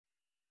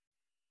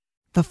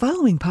The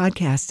following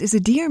podcast is a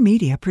Dear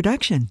Media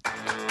production.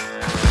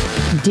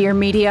 Dear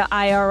Media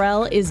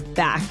IRL is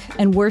back,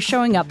 and we're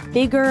showing up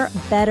bigger,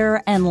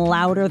 better, and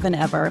louder than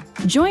ever.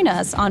 Join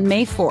us on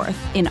May 4th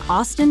in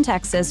Austin,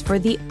 Texas for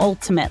the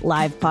ultimate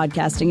live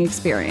podcasting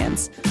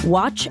experience.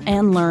 Watch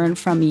and learn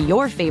from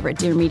your favorite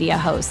Dear Media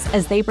hosts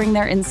as they bring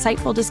their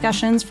insightful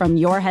discussions from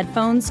your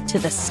headphones to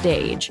the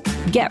stage.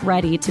 Get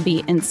ready to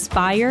be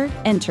inspired,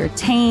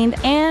 entertained,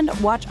 and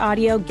watch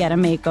audio get a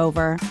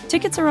makeover.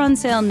 Tickets are on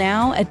sale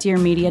now at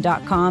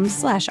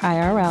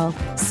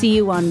dearmedia.com/IRL. See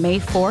you on May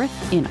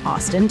 4th in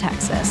Austin,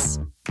 Texas.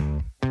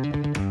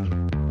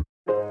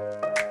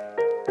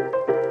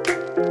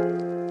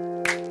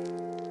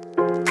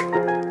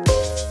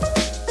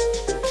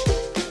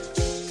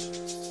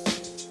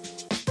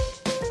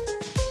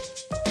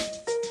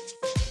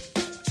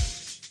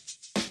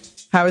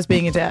 How is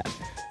being a dad?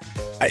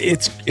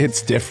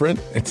 It's different.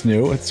 It's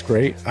new. It's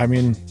great. I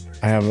mean,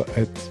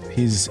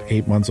 he's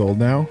 8 months old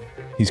now.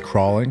 He's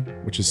crawling,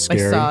 which is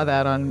scary. I saw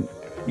that on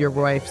your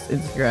wife's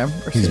Instagram,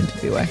 or soon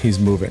to be wife. He's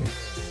moving,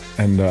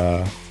 and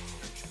I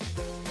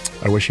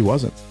wish he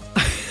wasn't.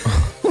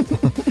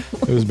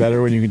 It was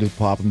better when you could just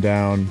plop him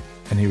down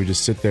and he would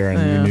just sit there, and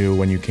you knew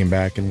when you came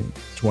back in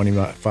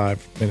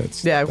 25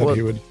 minutes. Yeah, well,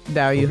 he would.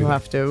 Now you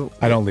have to.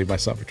 I don't leave my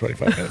son for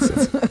 25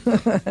 minutes.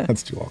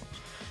 That's too long.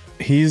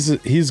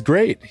 He's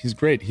great. He's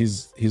great.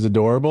 He's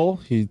adorable.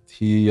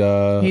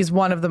 He's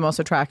one of the most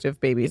attractive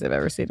babies I've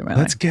ever seen in my life.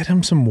 Let's get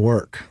him some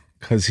work,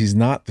 because he's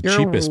not the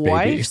cheapest baby. Your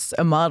wife's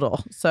a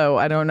model, so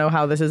I don't know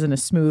how this isn't a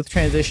smooth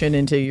transition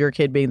into your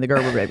kid being the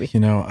Gerber baby. You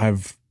know,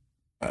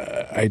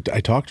 I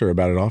talk to her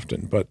about it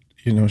often, but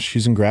you know,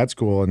 she's in grad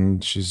school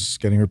and she's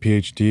getting her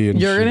PhD. And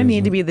you're gonna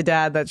need to be the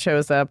dad that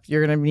shows up.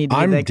 You're gonna need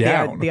to be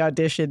the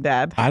audition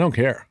dad. I don't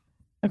care.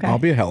 Okay, I'll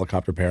be a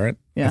helicopter parent.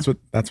 Yeah,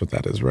 that's what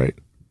that is, right?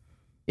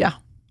 Yeah.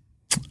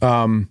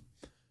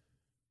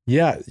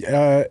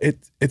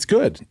 It's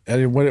good.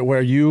 What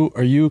are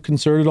you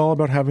concerned at all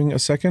about having a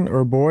second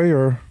or a boy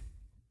or?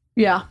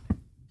 Yeah,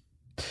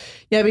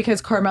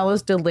 because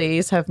Carmela's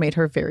delays have made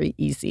her very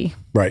easy.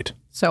 Right.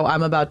 So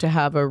I'm about to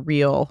have a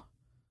real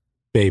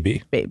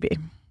baby.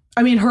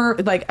 I mean,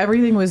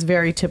 everything was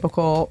very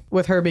typical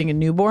with her being a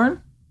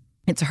newborn.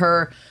 It's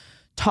her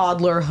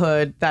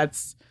toddlerhood.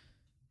 That's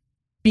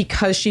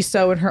because she's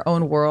so in her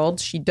own world.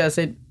 She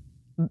doesn't.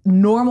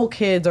 Normal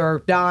kids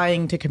are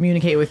dying to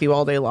communicate with you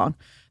all day long.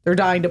 They're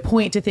dying to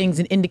point to things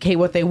and indicate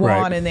what they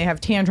want, right. And they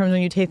have tantrums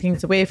when you take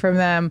things away from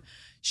them.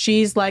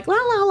 She's like, la,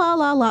 la, la,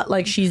 la, la.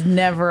 Like, she's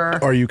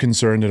never... Are you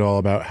concerned at all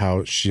about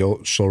how she'll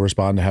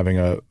respond to having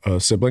a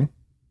sibling?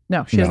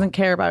 No, she doesn't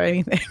care about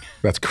anything.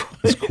 That's cool.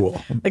 That's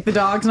cool. Like, the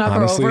dog's knock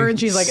her over and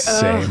she's like,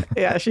 oh.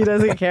 Yeah, she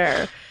doesn't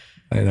care.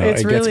 I know.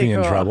 It gets me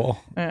in trouble.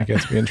 Yeah. It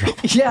gets me in trouble.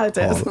 Yeah, it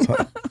does.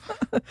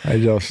 I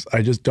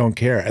just don't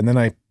care. And then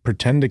I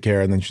pretend to care.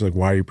 And then she's like,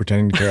 why are you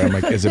pretending to care? I'm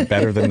like, is it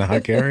better than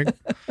not caring?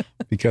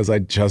 Because I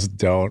just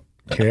don't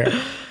care.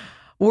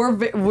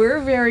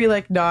 We're very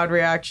like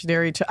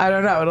non-reactionary to, I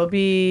don't know. It'll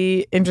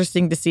be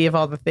interesting to see if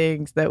all the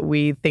things that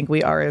we think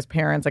we are as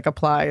parents like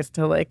applies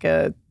to like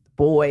a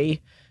boy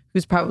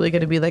who's probably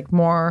going to be like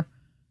more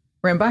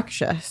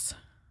rambunctious.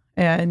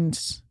 And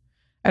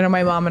I know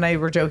my mom and I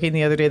were joking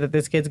the other day that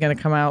this kid's going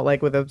to come out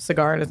like with a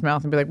cigar in his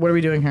mouth and be like, what are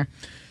we doing here?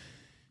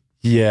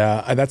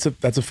 Yeah, that's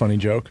a funny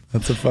joke.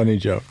 That's a funny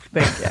joke.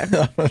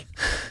 Thank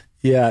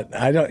you.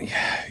 I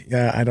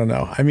don't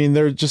know. I mean,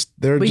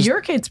 But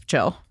your kid's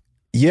chill.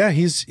 Yeah,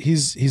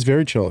 he's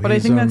very chill. But I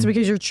think that's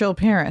because you're chill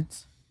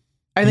parents.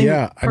 I think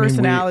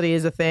personality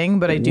is a thing,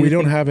 but we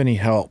don't have any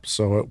help,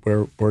 so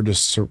we're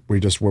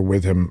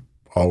with him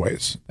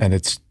always, and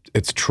it's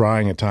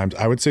trying at times.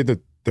 I would say that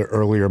the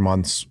earlier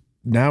months,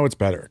 now it's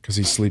better because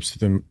he sleeps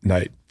through the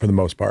night for the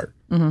most part.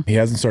 Mm-hmm. He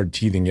hasn't started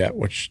teething yet,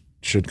 which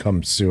should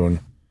come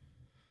soon.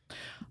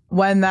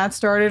 When that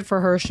started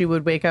for her, she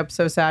would wake up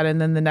so sad, and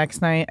then the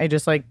next night I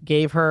just like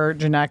gave her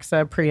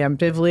Genexa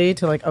preemptively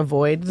to like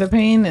avoid the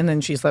pain, and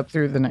then she slept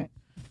through the night.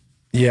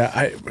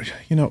 Yeah,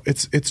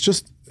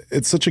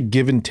 it's such a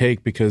give and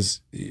take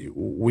because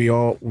we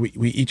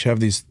each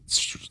have these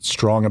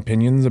strong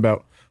opinions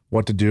about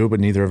what to do, but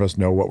neither of us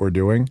know what we're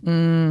doing.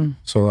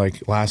 So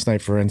like last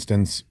night, for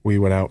instance, we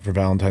went out for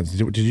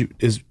Valentine's.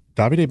 Is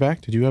Davide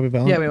back? Did you have a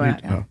Valentine's? Yeah, we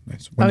went. Yeah. Oh,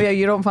 nice.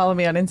 You don't follow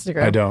me on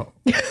Instagram. I don't.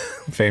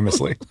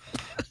 Famously.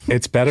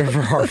 It's better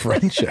for our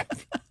friendship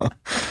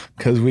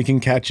because we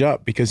can catch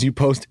up because you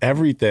post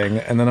everything.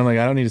 And then I'm like,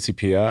 I don't need to see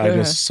Pia. I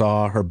just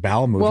saw her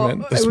bowel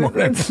movement this morning.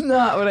 That's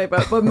not what I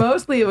post. But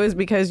mostly it was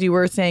because you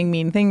were saying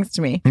mean things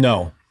to me.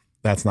 No,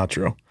 that's not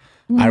true.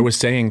 I was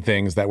saying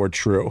things that were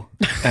true,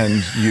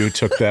 and you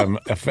took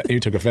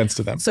offense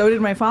to them. So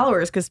did my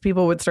followers, because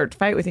people would start to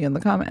fight with you in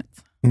the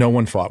comments. No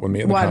one fought with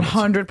me in the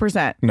comments.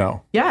 100%.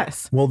 No.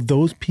 Yes. Well,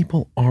 those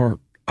people are.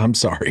 I'm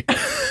sorry.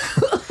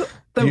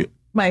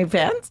 My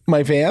fans?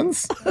 My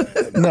fans?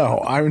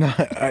 No, I'm not.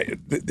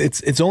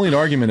 It's only an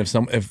argument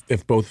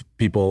if both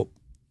people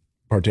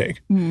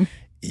partake. Mm.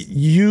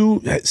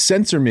 You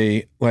censor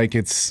me like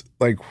it's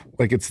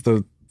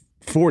the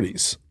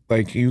 40s.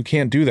 Like, you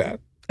can't do that.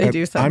 They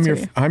do censor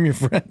you. I'm your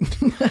friend.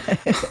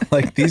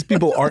 Like, these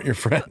people aren't your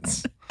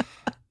friends.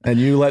 And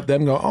you let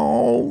them go,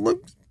 oh,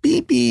 look,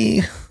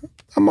 beepy,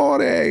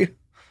 amore.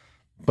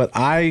 But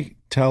I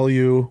tell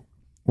you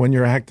when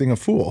you're acting a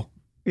fool.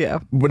 Yeah.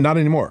 But not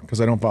anymore, because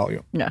I don't follow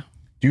you. Yeah.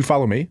 Do you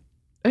follow me?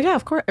 Yeah,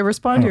 of course. I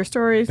respond to your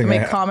stories. I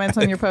make comments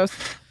on your posts.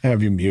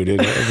 Have you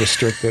muted or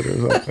restricted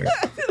or something?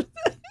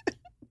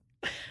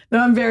 No,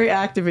 I'm very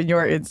active in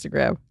your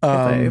Instagram.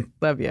 I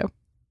love you.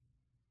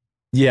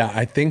 Yeah,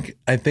 I think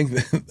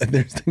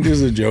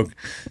there's a joke.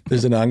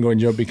 There's an ongoing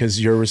joke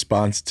because your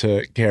response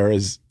to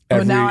Kara's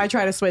now I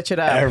try to switch it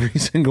up. Every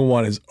single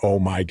one is, oh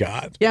my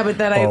God. Yeah, but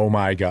then oh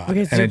my God.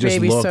 Because your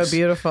baby's so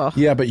beautiful.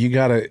 Yeah, but you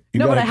gotta.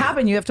 But I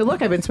haven't. You have to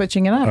look. I've been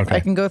switching it up. Okay.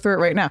 I can go through it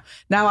right now.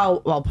 Now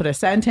I'll put a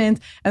sentence,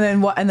 and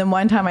then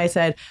one time I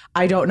said,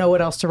 I don't know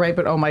what else to write,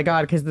 but oh my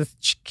God, because this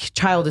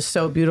child is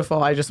so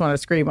beautiful. I just want to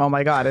scream, oh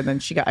my God, and then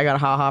I got a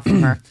ha ha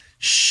from her.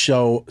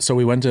 So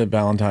we went to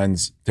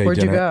Valentine's Day Where'd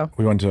dinner. you go?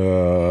 We went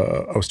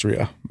to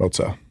Austria,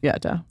 Mozza. Yeah,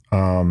 duh.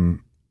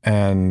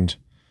 And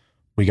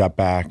we got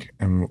back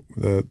and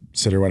the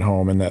sitter went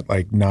home, and at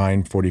like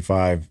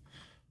 9:45,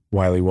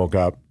 Wiley woke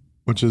up,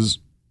 which is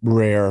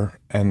rare.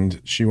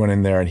 And she went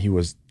in there and he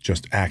was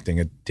just acting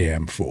a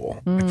damn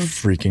fool, like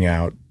freaking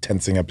out,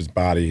 tensing up his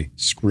body,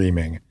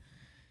 screaming.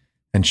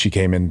 And she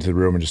came into the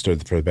room and just stood at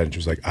the foot of the bed and she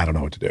was like, I don't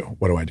know what to do.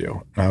 What do I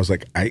do? And I was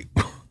like, I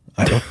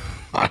don't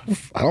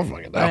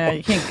fucking know.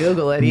 You can't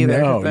Google it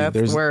either. No,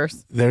 that's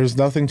worse. There's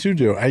nothing to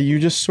do. You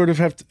just sort of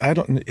have to,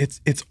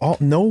 it's all,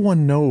 no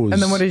one knows.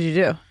 And then what did you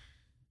do?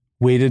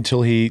 Waited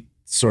till he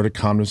sort of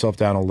calmed himself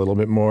down a little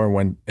bit more,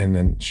 and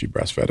then she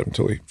breastfed him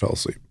until he fell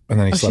asleep. And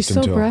then he slept she's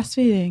still until.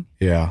 Breastfeeding.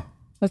 Yeah.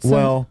 That's just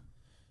a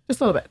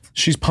little bit.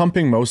 She's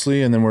pumping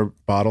mostly, and then we're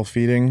bottle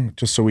feeding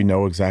just so we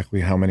know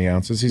exactly how many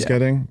ounces he's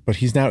getting. But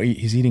he's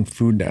eating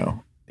food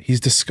now. He's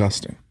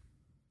disgusting.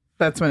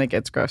 That's when it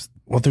gets gross.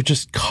 Well, they're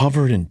just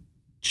covered in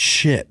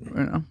shit.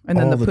 I know. And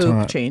then the poop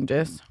time.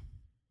 changes.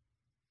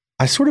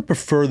 I sort of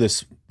prefer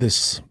this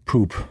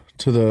poop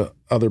to the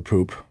other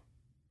poop.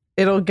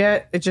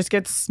 It just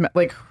gets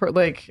like her,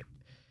 like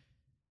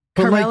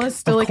Carmela's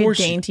still like a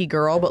dainty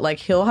girl, but like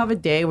he'll have a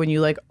day when you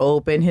like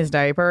open his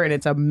diaper and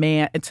it's a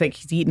man. It's like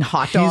he's eating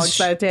hot dogs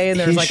that day, and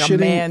there's like a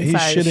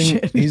man-sized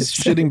shit. He's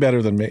shitting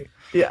better than me.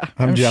 Yeah,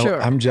 I'm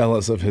sure. I'm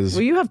jealous of his.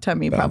 Well, you have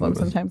tummy problems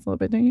sometimes a little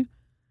bit, don't you?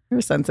 You're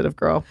a sensitive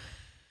girl.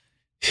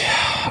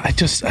 Yeah,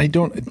 I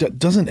don't. It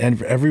doesn't end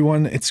for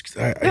everyone.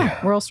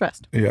 We're all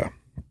stressed. Yeah.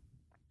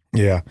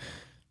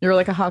 You're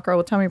like a hot girl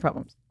with tummy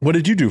problems. What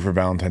did you do for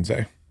Valentine's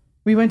Day?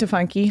 We went to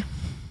Funky.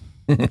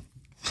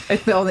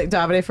 It's the only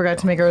Davide forgot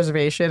to make a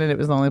reservation, and it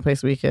was the only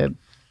place we could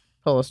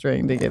pull a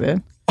string to get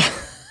in.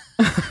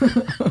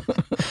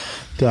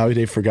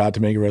 Davide forgot to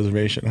make a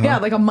reservation. Huh? Yeah,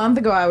 like a month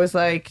ago, I was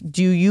like,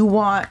 "Do you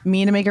want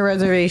me to make a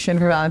reservation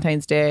for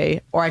Valentine's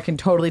Day, or I can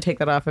totally take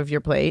that off of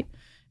your plate?"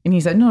 And he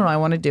said, "No, I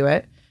want to do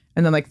it."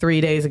 And then like 3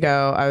 days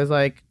ago, I was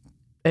like,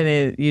 "You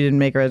didn't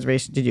make a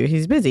reservation, did you?"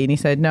 He's busy, and he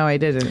said, "No, I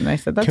didn't." And I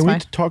said, "That's fine."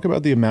 Can we talk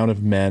about the amount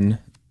of men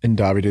in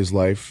Davide's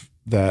life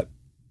that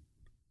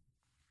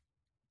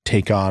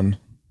take on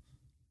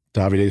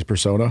Davide's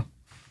persona?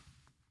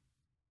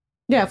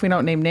 Yeah, if we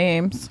don't name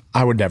names.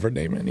 I would never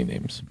name any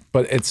names,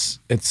 but it's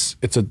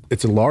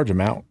a large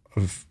amount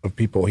of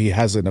people. He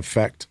has an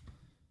effect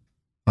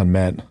on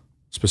men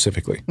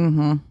specifically.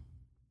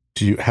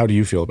 Mm-hmm. How do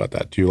you feel about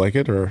that? Do you like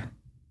it or?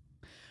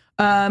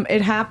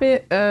 It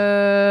happened.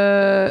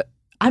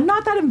 I'm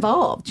not that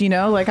involved,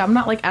 like I'm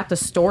not like at the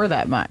store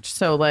that much.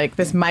 So like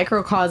this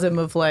microcosm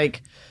of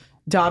like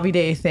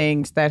Davide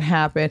things that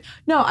happen.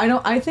 No, I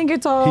don't. I think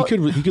it's all. He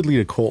could lead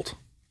a cult.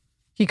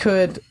 He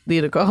could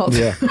lead a cult.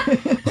 Yeah.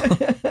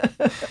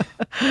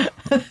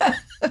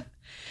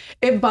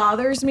 It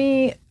bothers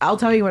me. I'll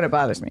tell you when it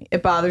bothers me.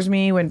 It bothers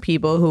me when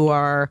people who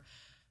are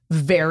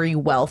very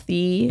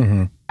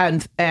wealthy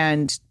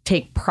and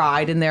take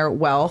pride in their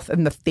wealth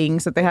and the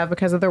things that they have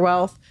because of their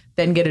wealth,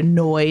 then get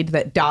annoyed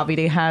that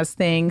Davide has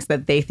things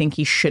that they think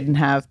he shouldn't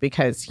have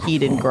because he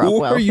didn't grow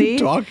up wealthy. What are you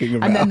talking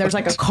about? And then there's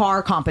like a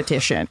car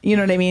competition. You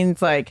know what I mean?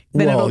 It's like,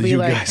 then it'll be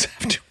like, guys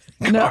have too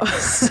many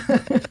cars.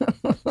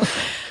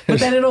 But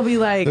then it'll be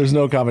like, there's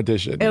no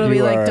competition. It'll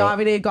be like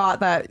Davide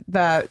got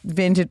that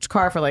vintage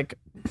car for like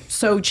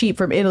so cheap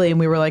from Italy, and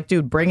we were like,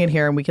 dude, bring it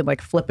here and we could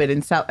like flip it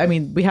and sell. I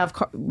mean, we have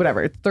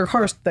whatever, they're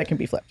cars that can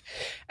be flipped,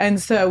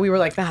 and so we were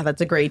like,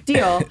 that's a great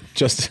deal.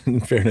 Just in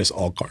fairness,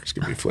 all cars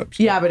can be flipped.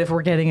 Yeah, but if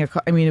we're getting a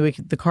car, I mean,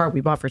 the car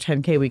we bought for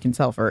 $10,000 we can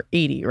sell for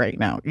 $80,000 right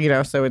now.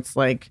 So it's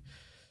like,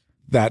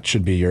 that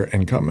should be your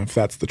income if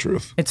that's the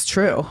truth. It's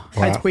true.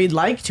 Wow. We'd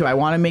like to. I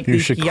want to make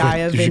these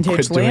Gaia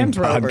vintage Land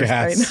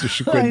Rovers. You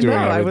should quit doing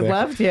everything. I would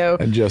love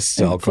to. And just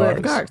sell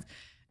cars.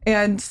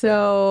 And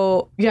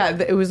so, yeah,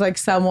 it was like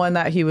someone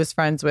that he was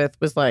friends with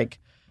was like,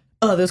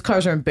 oh, those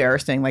cars are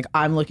embarrassing. Like,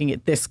 I'm looking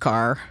at this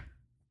car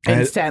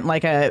and sent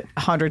like a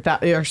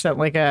 $100,000 or sent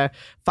like a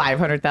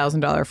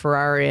 $500,000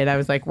 Ferrari. And I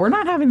was like, we're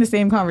not having the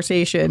same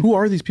conversation. Who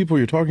are these people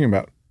you're talking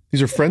about?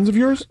 These are friends of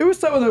yours? It was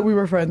someone that we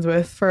were friends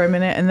with for a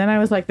minute. And then I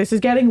was like, this is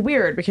getting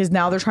weird because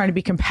now they're trying to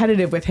be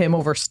competitive with him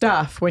over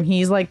stuff when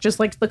he's like, just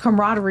like the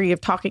camaraderie of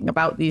talking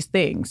about these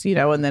things, you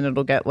know, and then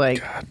it'll get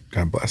like,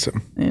 God bless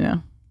him. You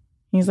know,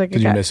 he's like,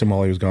 did you miss him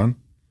while he was gone?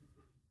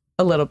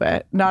 A little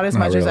bit. Not as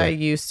much as really. I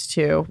used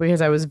to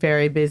because I was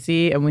very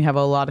busy and we have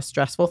a lot of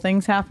stressful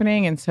things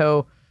happening. And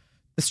so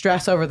the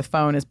stress over the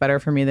phone is better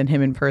for me than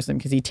him in person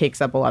because he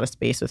takes up a lot of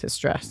space with his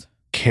stress.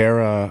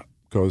 Kara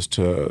goes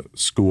to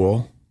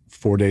school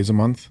 4 days a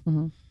month.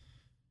 Mm-hmm.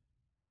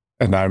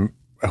 And I'm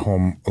at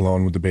home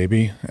alone with the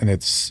baby.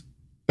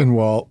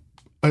 Well,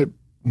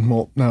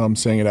 now I'm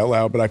saying it out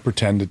loud, but I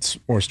pretend it's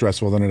more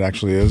stressful than it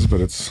actually is.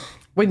 But it's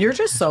when you're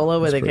just solo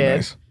with a kid.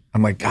 Nice.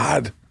 I'm like,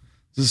 God,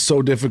 this is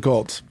so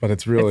difficult, but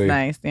it's really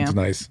nice. Yeah. It's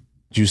nice.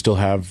 Do you still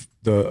have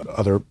the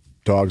other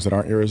dogs that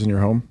aren't yours in your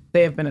home?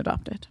 They have been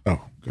adopted.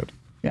 Oh, good.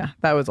 Yeah,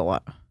 that was a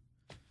lot.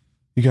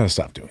 You got to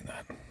stop doing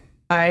that.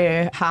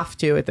 I have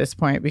to at this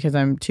point because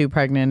I'm too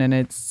pregnant and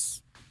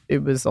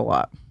it was a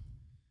lot.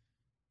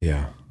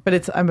 Yeah.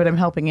 But I'm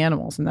helping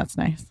animals and that's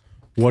nice.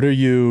 What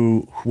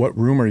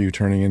room are you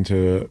turning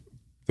into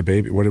the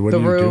baby? What are you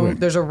doing?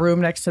 There's a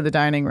room next to the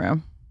dining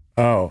room.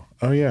 Oh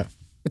yeah.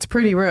 It's a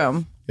pretty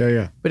room.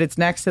 Yeah. But it's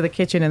next to the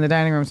kitchen and the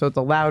dining room, so it's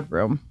a loud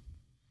room.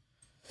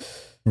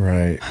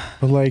 Right.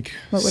 But like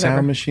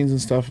sound machines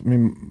and stuff. I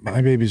mean,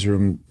 my baby's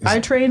room.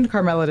 I trained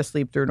Carmela to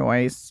sleep through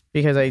noise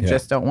because I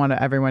just don't want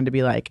everyone to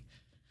be like,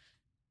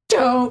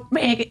 don't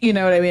make it. You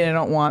know what I mean? I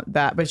don't want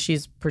that. But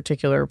she's a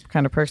particular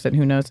kind of person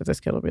who knows that this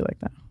kid will be like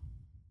that.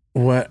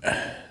 What?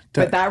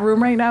 But that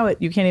room right now,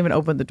 you can't even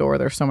open the door.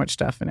 There's so much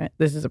stuff in it.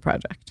 This is a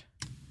project.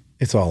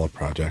 It's all a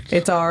project.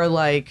 It's our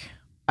like,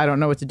 I don't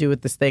know what to do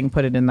with this thing.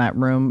 Put it in that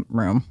room.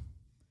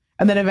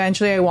 And then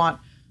eventually I want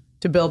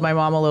to build my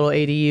mom a little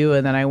ADU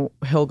and then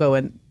he'll go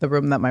in the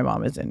room that my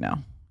mom is in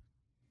now.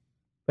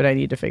 But I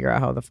need to figure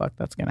out how the fuck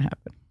that's going to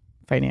happen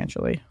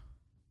financially.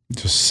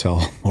 Just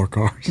sell more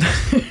cars.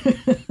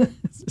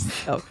 Just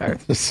sell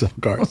cars. Just sell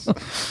cars.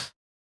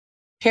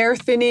 Hair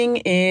thinning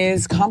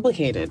is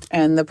complicated.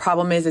 And the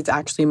problem is it's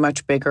actually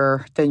much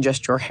bigger than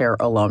just your hair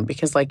alone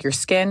because like your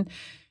skin,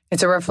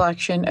 it's a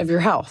reflection of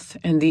your health.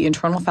 And the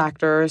internal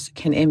factors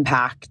can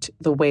impact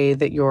the way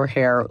that your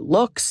hair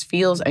looks,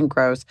 feels, and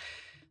grows.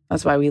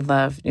 That's why we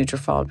love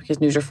Nutrafol, because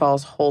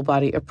Nutrafol's whole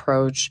body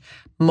approach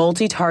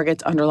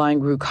multi-targets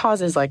underlying root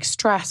causes like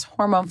stress,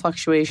 hormone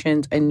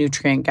fluctuations, and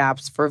nutrient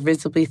gaps for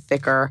visibly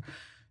thicker,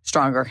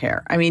 stronger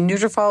hair. I mean,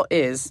 Nutrafol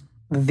is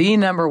the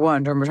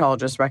 #1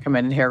 dermatologist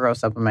recommended hair growth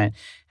supplement.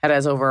 It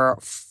has over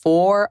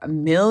 4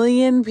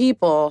 million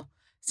people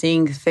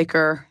seeing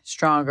thicker,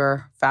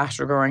 stronger,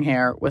 faster growing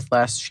hair with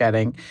less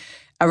shedding.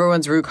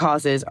 Everyone's root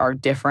causes are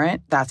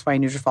different. That's why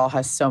Nutrafol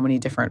has so many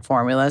different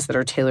formulas that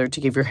are tailored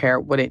to give your hair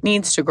what it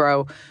needs to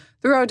grow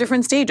throughout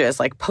different stages,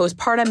 like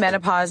postpartum,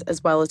 menopause,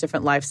 as well as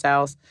different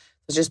lifestyles.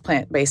 It's just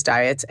plant-based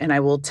diets. And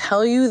I will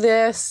tell you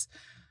this,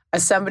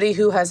 as somebody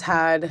who has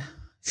had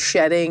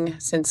shedding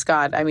since,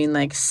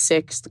 like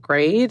 6th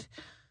grade,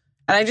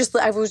 and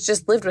I was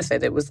just lived with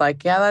it. It was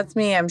like, yeah, that's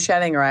me. I'm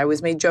shedding. Or I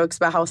always made jokes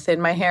about how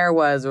thin my hair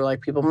was, or like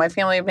people in my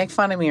family would make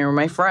fun of me, or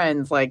my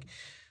friends, like,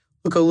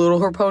 look how little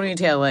her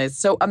ponytail is.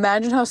 So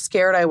imagine how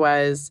scared I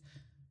was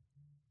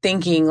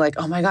thinking like,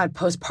 oh my God,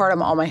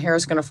 postpartum, all my hair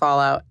is going to fall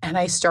out. And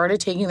I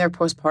started taking their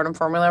postpartum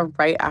formula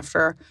right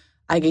after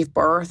I gave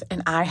birth.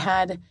 And I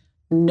had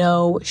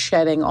no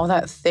shedding. All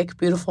that thick,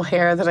 beautiful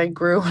hair that I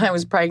grew when I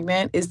was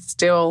pregnant is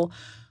still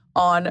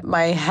on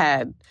my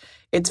head.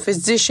 It's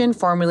physician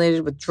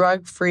formulated with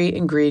drug-free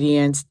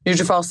ingredients.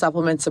 Nutrafol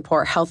supplements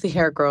support healthy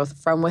hair growth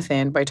from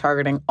within by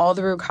targeting all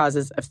the root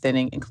causes of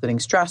thinning, including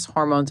stress,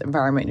 hormones,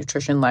 environment,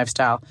 nutrition,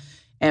 lifestyle,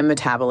 and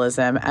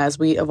metabolism as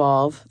we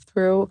evolve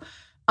throughout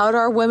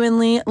our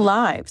womanly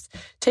lives.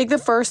 Take the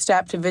first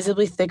step to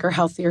visibly thicker,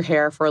 healthier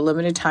hair. For a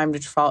limited time,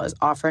 Nutrafol is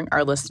offering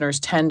our listeners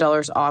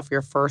 $10 off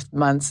your first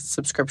month's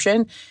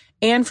subscription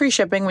and free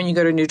shipping when you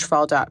go to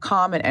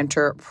Nutrafol.com and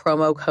enter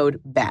promo code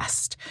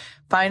BEST.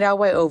 Find out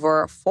why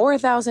over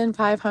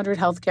 4,500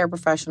 healthcare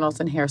professionals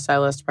and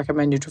hairstylists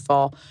recommend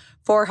Nutrafol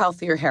for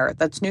healthier hair.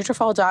 That's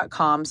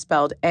Nutrafol.com,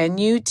 spelled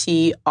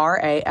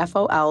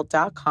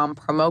Nutrafol.com,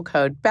 promo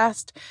code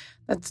BEST.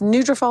 That's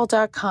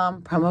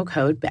Nutrafol.com, promo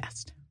code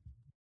BEST.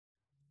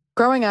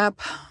 Growing up,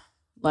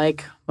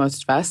 like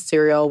most of us,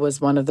 cereal was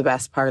one of the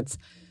best parts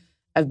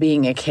of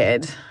being a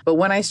kid. But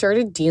when I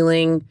started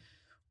dealing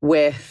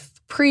with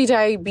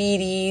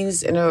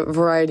prediabetes and a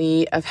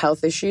variety of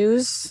health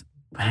issues,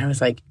 when I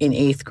was like in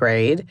 8th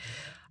grade,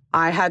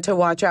 I had to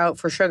watch out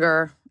for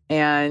sugar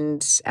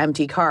and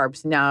empty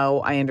carbs. Now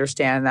I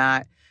understand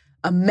that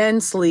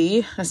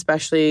immensely,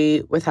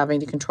 especially with having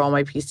to control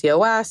my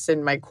PCOS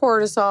and my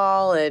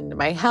cortisol and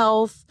my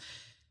health.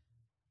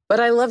 But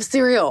I love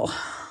cereal.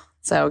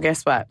 So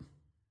guess what?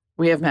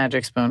 We have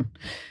Magic Spoon.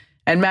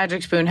 And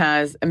Magic Spoon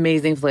has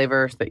amazing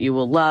flavors that you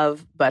will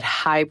love, but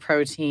high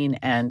protein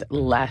and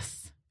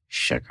less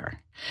sugar.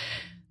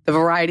 The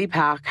variety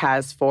pack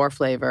has 4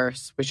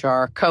 flavors, which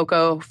are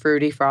cocoa,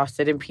 fruity,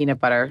 frosted, and peanut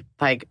butter.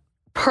 Like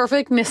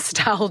perfect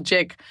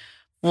nostalgic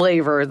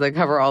flavors that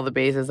cover all the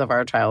bases of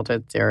our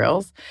childhood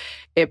cereals.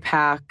 It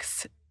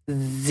packs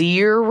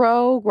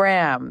 0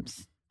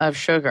 grams of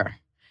sugar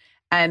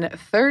and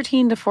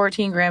 13 to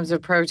 14 grams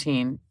of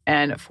protein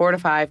and 4 to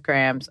 5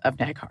 grams of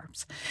net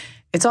carbs.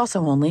 It's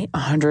also only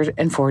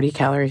 140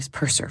 calories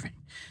per serving.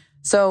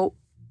 So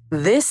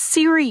this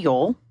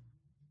cereal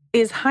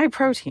is high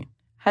protein,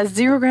 has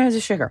 0 grams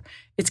of sugar.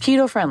 It's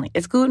keto friendly.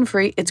 It's gluten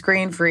free. It's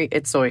grain free.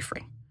 It's soy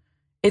free.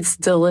 It's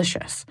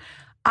delicious.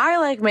 I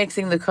like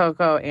mixing the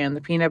cocoa and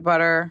the peanut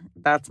butter.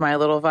 That's my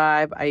little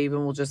vibe. I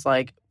even will just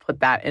like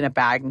put that in a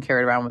bag and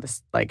carry it around with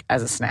this, like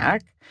as a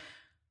snack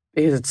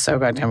because it's so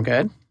goddamn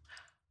good.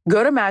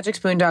 Go to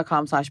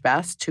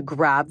magicspoon.com/best to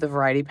grab the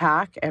variety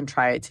pack and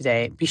try it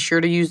today. Be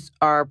sure to use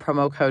our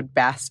promo code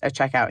BEST at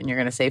checkout and you're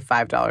going to save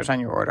 $5 on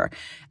your order.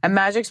 And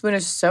Magic Spoon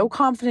is so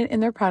confident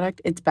in their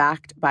product, it's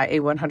backed by a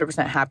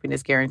 100%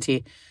 happiness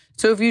guarantee.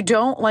 So if you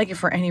don't like it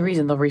for any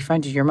reason, they'll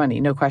refund you your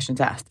money, no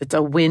questions asked. It's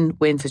a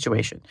win-win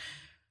situation.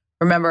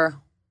 Remember,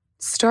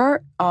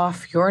 start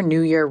off your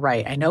new year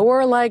right. I know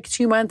we're like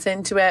 2 months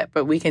into it,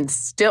 but we can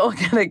still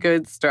get a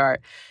good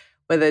start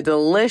with a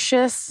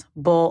delicious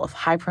bowl of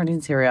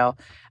high-protein cereal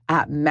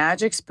at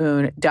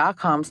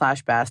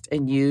magicspoon.com/best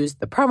and use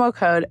the promo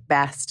code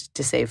BEST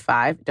to save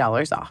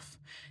 $5 off.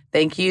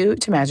 Thank you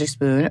to Magic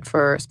Spoon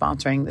for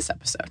sponsoring this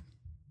episode.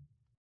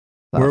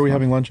 Where are we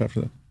having lunch after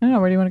that? I don't know.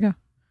 Where do you want to go?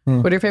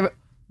 What are your favorite?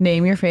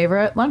 Name your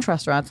favorite lunch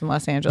restaurants in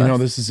Los Angeles. You know,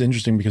 this is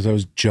interesting because I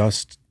was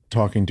just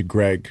talking to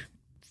Greg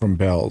from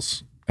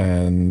Bell's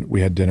and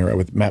we had dinner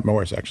with Matt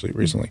Morris actually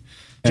recently.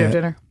 Did you have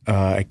dinner?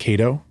 At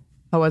Cato.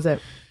 How was it?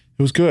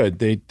 It was good.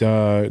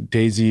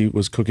 Daisy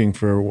was cooking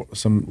for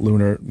some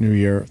Lunar New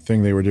Year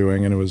thing they were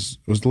doing, and it was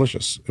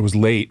delicious. It was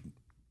late.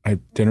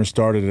 Dinner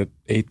started at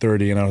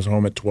 8:30, and I was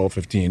home at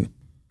 12:15.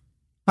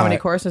 How many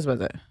courses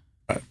was it?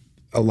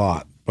 A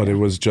lot, but it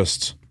was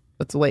just.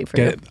 That's late for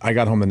you. I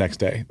got home the next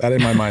day. That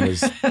in my mind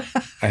is,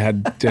 I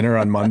had dinner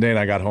on Monday, and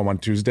I got home on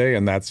Tuesday,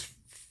 and that's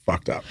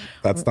fucked up.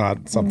 That's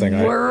not something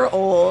We're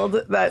old.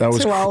 That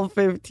was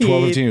 12:15.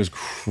 12:15 was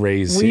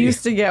crazy. We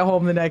used to get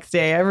home the next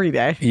day every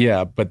day.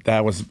 Yeah, but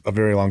that was a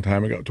very long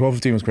time ago.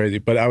 12:15 was crazy.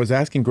 But I was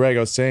asking Greg, I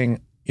was saying,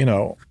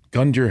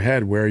 gun to your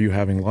head, where are you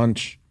having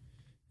lunch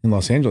in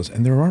Los Angeles?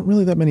 And there aren't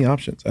really that many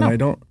options. And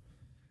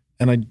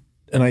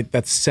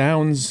that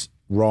sounds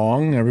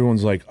wrong.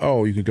 Everyone's like,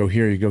 oh, you could go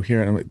here, you go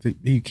here. And I'm like,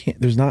 you can't,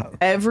 there's not.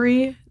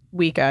 Every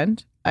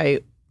weekend,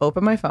 I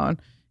open my phone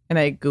and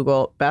I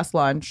Google best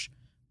lunch.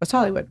 West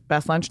Hollywood,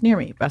 best lunch near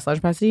me, best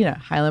lunch Pasadena,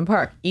 Highland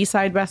Park, East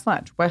Side best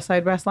lunch, West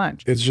Side best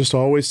lunch. It's just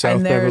always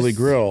South Beverly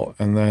Grill,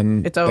 and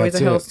then it's always a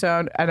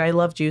Hillstone, and I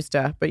love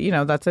Justa, but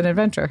that's an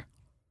adventure.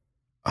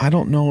 I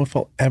don't know if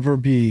I'll ever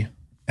be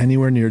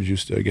anywhere near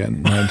Justa again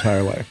in my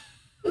entire life.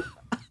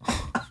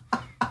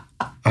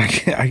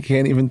 I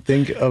can't even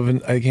think of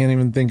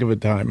a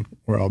time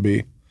where I'll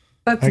be.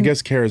 I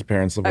guess Kara's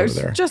parents live over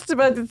there. I was just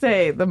about to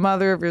say the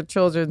mother of your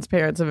children's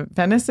parents.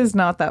 Venice is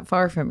not that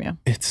far from you.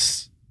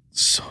 It's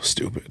so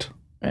stupid.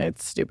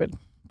 It's stupid.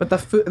 But the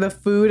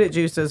food at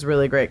Juice is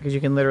really great because you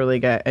can literally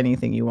get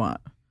anything you want.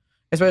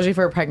 Especially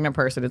for a pregnant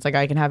person. It's like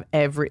I can have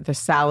the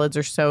salads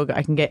are so good.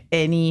 I can get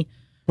any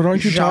But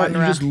aren't you tired? You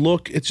just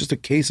look, it's just a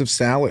case of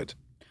salad.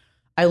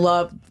 I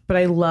love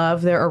their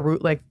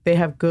arugula. Like they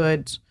have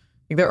good,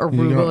 their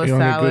arugula you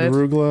salad. Get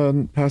good arugula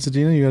in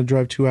Pasadena? You got to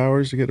drive 2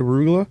 hours to get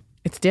arugula?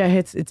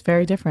 It's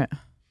very different.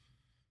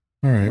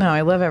 All right. No, I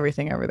love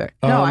everything over there.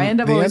 No, I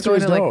end up always going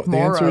to like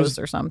Moro's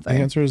or something.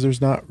 The answer is there's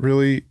not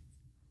really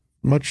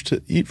much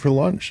to eat for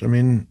lunch. I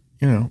mean,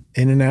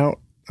 In-N-Out,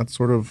 that's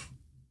sort of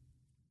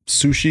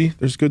sushi.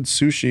 There's good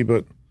sushi,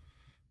 but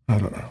I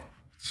don't know.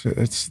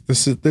 This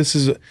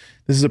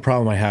is a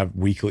problem I have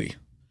weekly.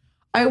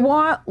 I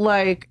want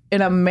like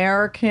an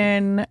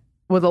American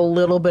with a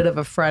little bit of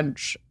a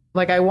French.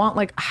 Like I want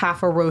like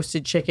half a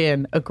roasted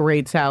chicken, a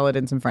great salad,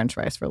 and some French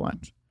fries for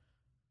lunch.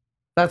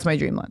 That's my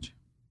dream lunch.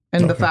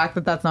 And the fact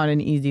that that's not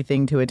an easy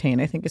thing to attain,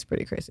 I think is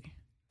pretty crazy.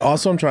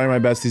 Also, I'm trying my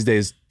best these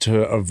days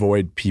to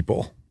avoid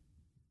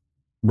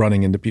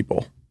running into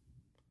people.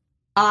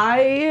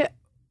 I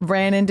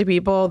ran into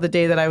people the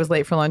day that I was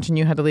late for lunch and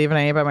you had to leave and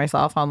I ate by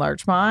myself on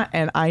Larchmont,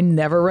 and I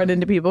never run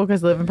into people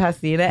because I live in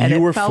Pasadena. And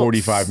you were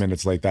 45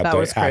 minutes late that day,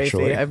 was crazy.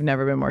 Actually. I've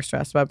never been more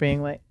stressed about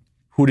being late.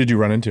 Who did you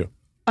run into?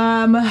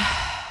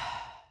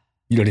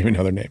 You don't even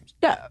know their names.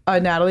 Yeah,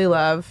 Natalie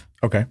Love.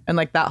 Okay. And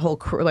like that whole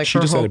crew, like she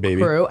her just whole had a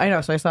baby. Crew. I know.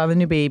 So I saw the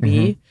new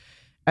baby,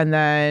 and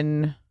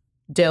then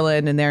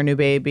Dylan and their new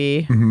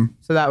baby. Mm-hmm.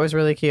 So that was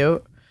really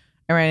cute.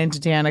 I ran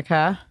into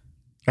Danica.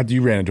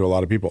 You ran into a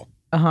lot of people.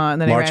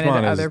 And then Larchmont I ran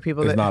into other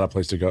people. It's not a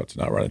place to go to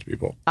not run into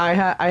people.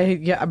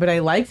 But I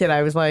liked it.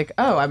 I was like,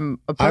 oh, I'm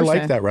a person. I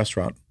liked that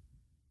restaurant.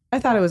 I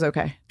thought it was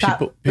okay.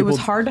 It was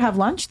hard to have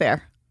lunch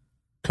there.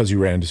 Because you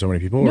ran into so many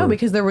people? No,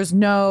 because there was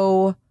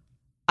no.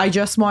 I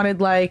just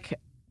wanted like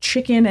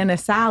chicken and a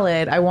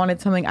salad. I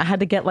wanted something. I had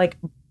to get like,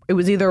 it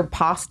was either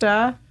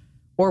pasta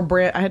or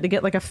I had to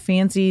get like a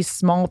fancy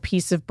small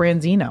piece of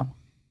branzino.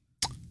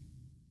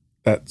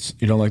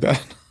 You don't like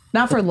that?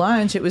 Not for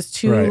lunch. It was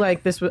too right.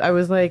 like this. I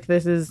was like,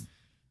 this is.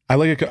 I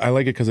like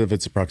it because of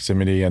its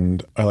proximity,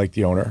 and I like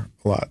the owner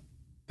a lot.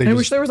 I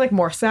wish there was like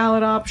more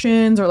salad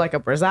options, or like a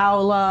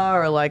bresaola,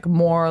 or like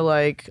more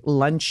like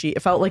lunchy.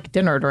 It felt like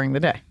dinner during the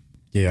day.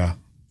 Yeah.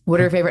 What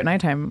are your favorite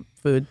nighttime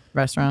food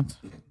restaurants?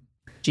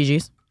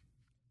 Gigi's?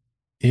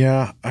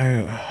 Yeah.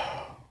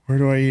 Where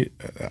do I eat?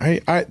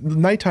 I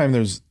nighttime,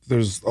 there's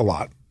a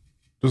lot.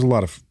 There's a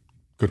lot of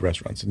good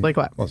restaurants in like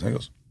what? Los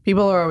Angeles.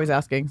 People are always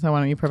asking, so why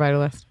don't you provide a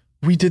list?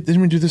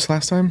 Didn't we do this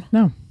last time?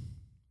 No.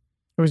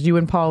 It was you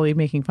and Paulie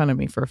making fun of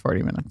me for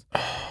 40 minutes.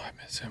 Oh, I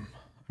miss him.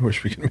 I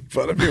wish we could make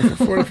fun of you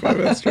for 45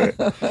 minutes straight.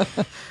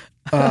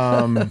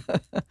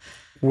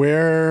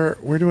 Where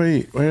do I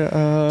eat?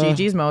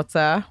 Gigi's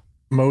Mozza.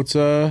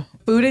 Mozza.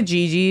 Food at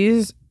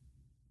Gigi's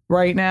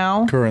right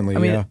now. Currently,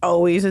 it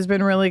always has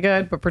been really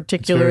good, but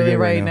particularly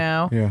right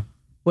now. Yeah.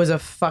 Was a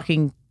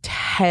fucking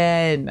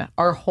 10.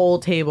 Our whole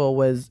table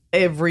was,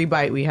 every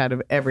bite we had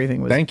of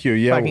everything was Thank you.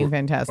 Yeah, fucking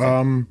fantastic.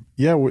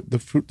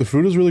 The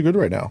food is really good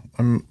right now.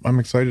 I'm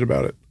excited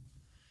about it.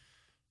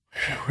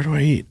 Where do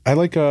I eat? I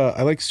like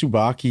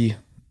Tsubaki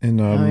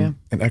in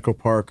Echo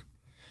Park.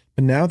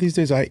 But now these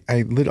days I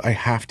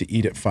have to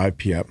eat at 5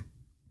 p.m.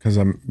 because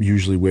I'm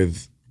usually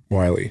with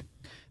Wiley.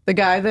 The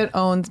guy that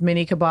owns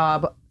Mini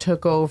Kebab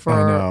took over.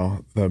 I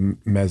know, the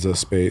Mezza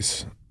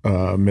space,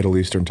 Middle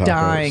Eastern tacos.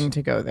 Dying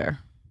to go there.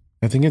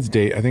 I think it's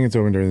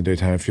open during the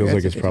daytime. It feels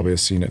like it's probably a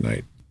scene at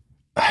night.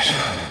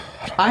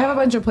 I have a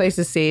bunch of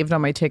places saved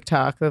on my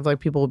TikTok of like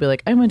people will be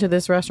like, I went to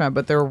this restaurant,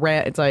 but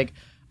it's like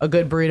a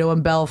good burrito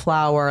and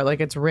Bellflower.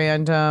 Like it's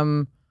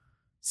random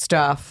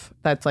stuff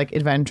that's like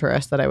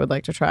adventurous that I would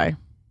like to try.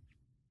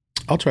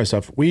 I'll try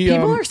stuff.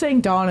 People are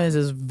saying Donna's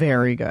is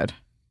very good.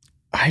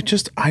 I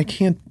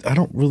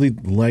don't really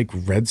like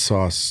red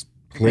sauce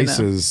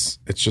places.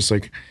 It's just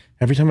like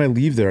every time I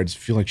leave there, I just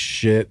feel like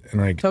shit, and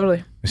like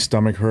totally my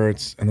stomach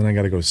hurts, and then I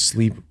got to go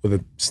sleep with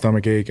a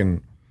stomach ache.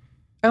 And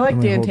I like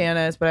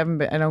Dantana's, but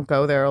I don't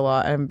go there a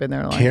lot. I haven't been there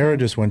in a long time. Kara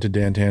just went to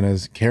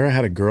Dantana's. Kara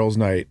had a girls'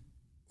 night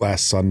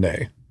last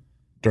Sunday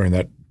during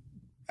that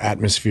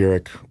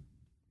atmospheric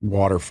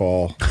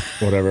waterfall,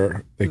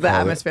 whatever they call it. The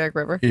atmospheric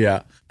river.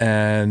 Yeah,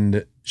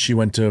 and she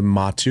went to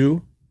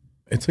Matu.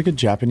 It's like a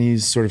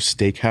Japanese sort of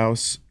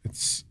steakhouse.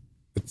 It's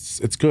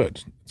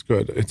good. It's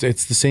good.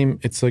 It's the same.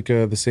 It's like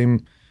the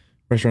same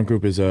restaurant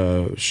group as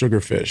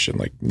Sugarfish and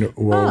like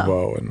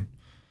Uovo and.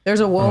 There's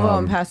a Uovo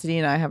in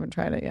Pasadena. I haven't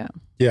tried it yet.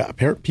 Yeah,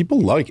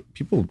 people like it.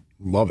 People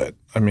love it.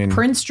 I mean,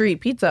 Prince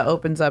Street Pizza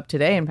opens up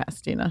today in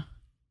Pasadena.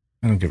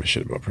 I don't give a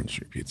shit about Prince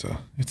Street Pizza.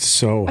 It's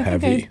so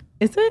heavy.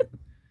 Is it?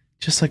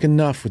 Just like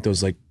enough with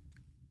those like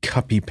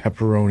cuppy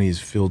pepperonis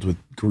filled with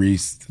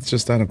grease. It's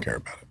just, I don't care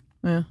about it.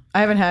 Yeah, I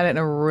haven't had it in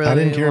a really I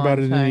didn't care long about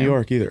it time. in New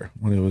York either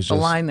when it was just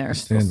the line there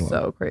is still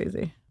so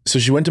crazy. So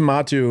she went to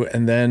Matu,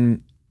 and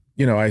then,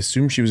 I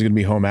assumed she was going to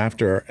be home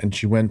after, and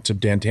she went to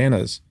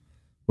Dantana's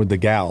with the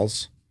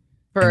gals.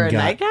 For a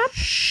nightcap?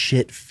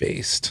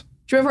 Shit-faced.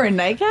 Do you remember a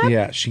nightcap?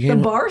 Yeah, she came.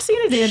 The bar scene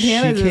at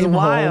Dantana's is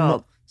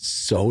wild.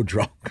 So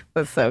drunk.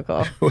 That's so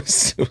cool. It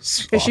was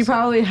awesome. She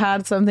probably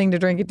had something to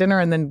drink at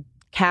dinner and then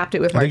capped it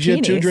with martinis. I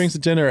think she had 2 drinks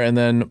at dinner and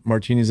then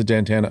martinis at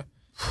Dantana.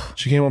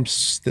 She came home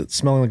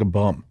smelling like a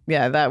bum.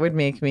 Yeah, that would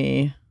make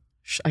me.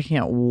 I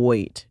can't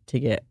wait to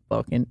get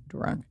fucking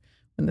drunk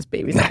when this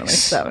baby's on my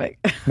stomach.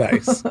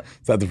 Nice. Is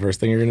that the first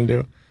thing you're gonna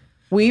do?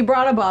 We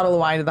brought a bottle of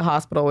wine to the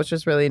hospital, which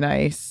was really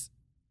nice.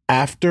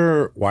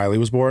 After Wiley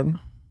was born,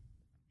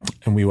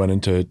 and we went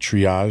into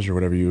triage or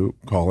whatever you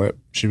call it,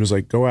 she was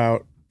like, "Go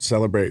out,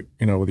 celebrate,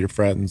 with your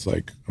friends.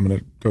 Like, I'm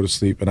gonna go to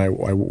sleep." And I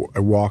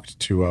walked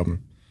to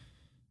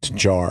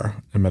Jar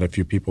and met a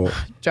few people.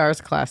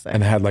 Jar's classic.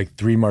 And had like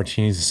 3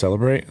 martinis to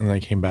celebrate. And then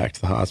I came back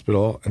to the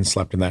hospital and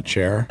slept in that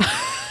chair.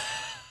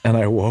 And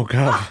I woke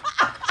up.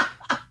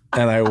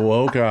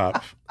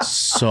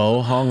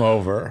 So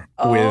hungover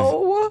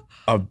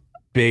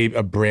with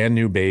a brand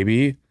new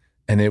baby.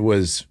 And it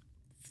was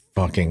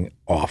fucking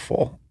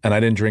awful. And I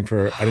didn't drink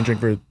for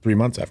 3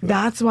 months after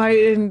that. That's why I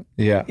didn't.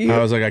 Yeah. I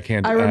was like, I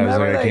can't do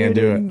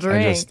it.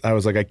 Drink. I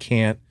was like, I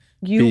can't.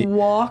 You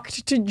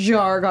walked to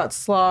Jar, got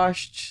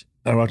sloshed.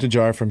 I walked to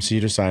Jar from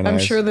Cedar Sinai. I'm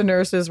sure the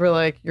nurses were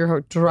like,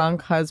 "Your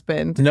drunk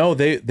husband." No,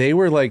 they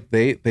were like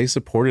they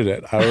supported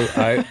it.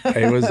 I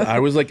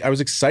was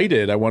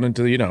excited. I wanted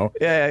to,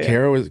 Yeah.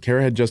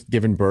 Kara had just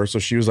given birth, so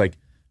she was like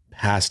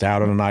passed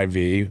out on an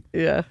IV.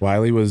 Yeah.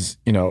 Wiley was,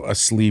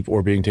 asleep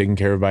or being taken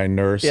care of by a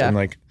nurse, and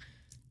like,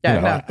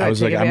 I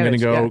was like, I'm gonna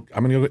go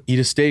eat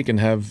a steak and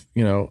have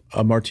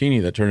a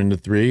martini that turned into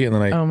 3, and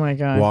then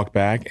I walked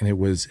back, and it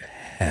was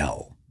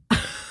hell.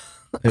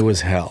 It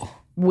was hell.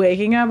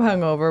 Waking up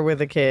hungover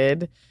with a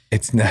kid,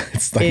 it's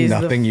like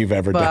nothing you've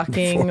ever done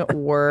before.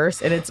 Fucking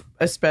worse, and it's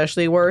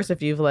especially worse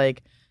if you've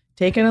like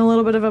taken a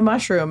little bit of a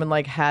mushroom and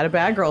like had a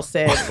bad girl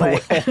sit.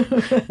 Like,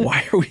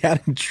 why are we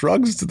adding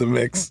drugs to the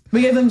mix?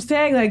 Because I'm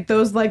saying like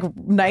those like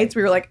nights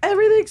where you're like,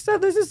 everything's so,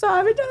 I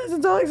haven't done this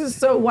until this is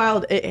so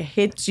wild. It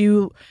hits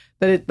you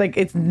that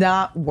it's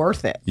not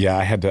worth it. Yeah,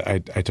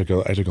 I took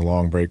a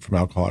long break from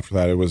alcohol after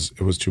that. It was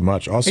too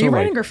much. Also, are you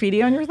writing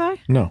graffiti on your thigh?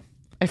 No.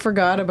 I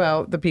forgot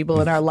about the people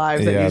in our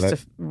lives that used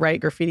to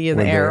write graffiti in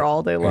the air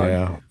all day long.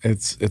 Yeah,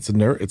 it's a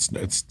nervous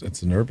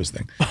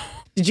thing.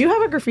 Did you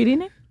have a graffiti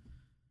name?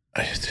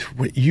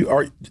 Did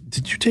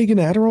you take an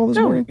Adderall this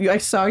morning? I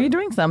saw you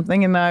doing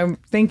something, and I'm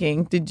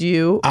thinking, did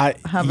you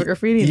have a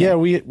graffiti name?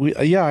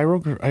 I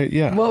wrote.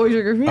 What was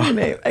your graffiti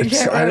name?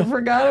 I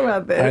forgot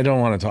about this. I don't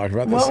want to talk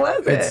about this.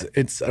 What was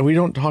it? We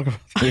don't talk about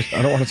this.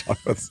 I don't want to talk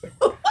about this.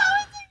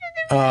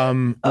 Oh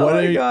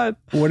my God.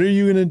 What are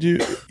you gonna do?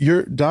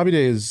 Your Davide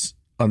is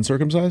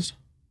uncircumcised.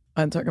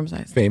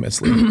 Uncircumcised.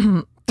 Famously.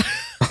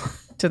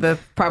 To the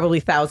probably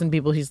 1,000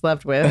 people he's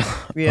left with.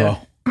 Yeah.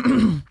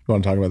 You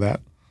want to talk about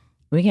that?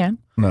 We can.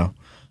 No.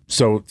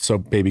 So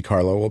baby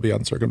Carlo will be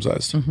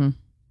uncircumcised. Mm-hmm.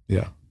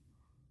 Yeah.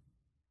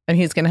 And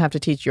he's going to have to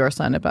teach your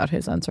son about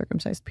his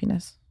uncircumcised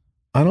penis.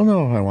 I don't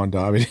know if I want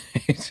Davide.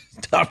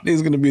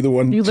 Davide's going to be the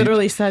one. You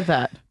literally said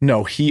that.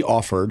 No, he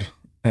offered,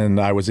 and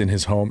I was in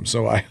his home,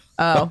 so I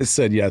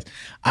said yes.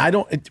 I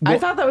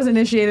thought that was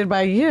initiated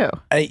by you.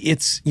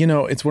 It's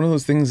one of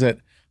those things that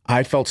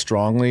I felt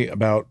strongly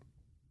about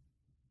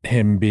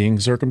him being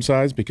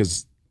circumcised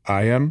because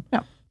I am.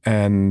 Yeah.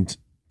 And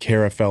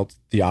Kara felt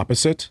the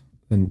opposite,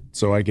 and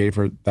so I gave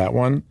her that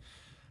one.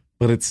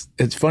 But it's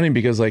funny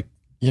because, like,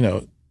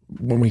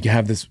 when we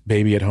have this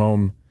baby at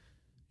home,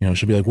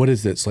 she'll be like, "What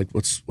is this? Like,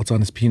 what's on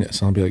his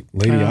penis?" And I'll be like,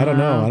 "Lady, I don't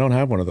know. I don't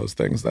have one of those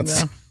things.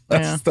 That's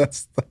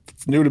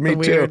new to me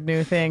it's a too. Weird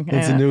new thing.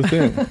 It's a new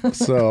thing.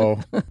 So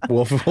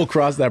we'll we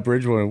get there.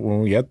 When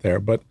we get there.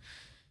 But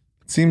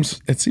it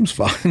seems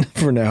fine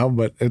for now.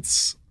 But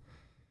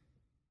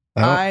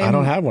I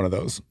don't have one of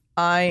those.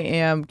 I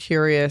am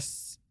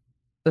curious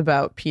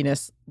about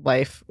penis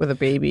life with a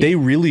baby. They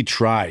really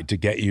tried to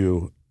get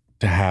you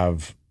to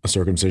have a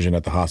circumcision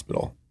at the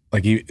hospital.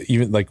 Like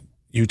even like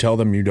you tell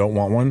them you don't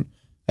want one,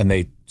 and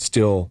they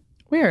still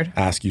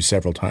ask you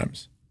several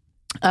times.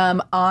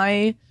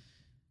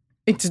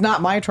 It's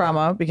not my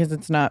trauma because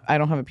I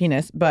don't have a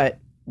penis, but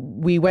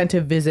we went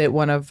to visit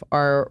one of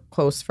our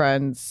close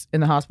friends in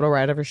the hospital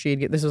right after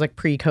this was like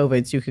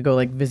pre-COVID, so you could go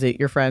like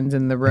visit your friends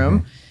in the room.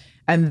 Mm-hmm.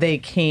 And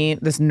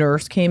this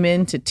nurse came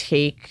in to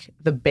take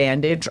the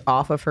bandage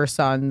off of her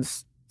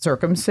son's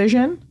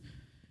circumcision.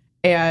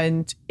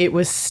 And it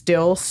was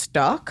still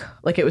stuck.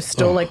 Like it was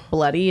still like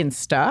bloody and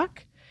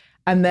stuck.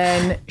 And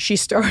then she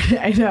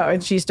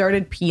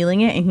started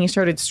peeling it, and he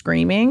started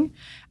screaming.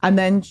 And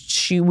then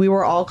we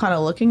were all kind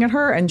of looking at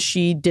her, and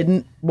she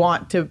didn't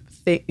want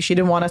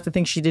us to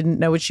think she didn't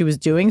know what she was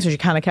doing. So she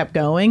kind of kept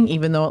going,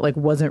 even though it like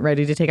wasn't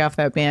ready to take off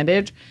that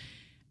bandage.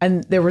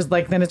 And there was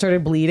then it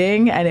started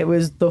bleeding, and it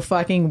was the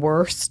fucking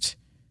worst.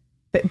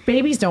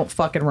 Babies don't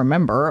fucking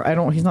remember.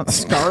 He's not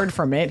scarred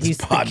from it.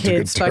 The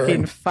kid's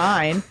fucking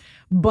fine.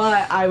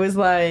 But I was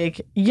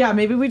like, yeah,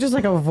 maybe we just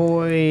like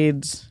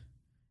avoid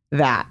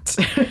that.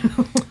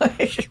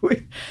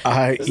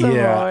 I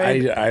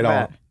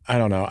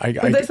don't know.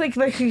 But there's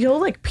like he'll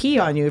like pee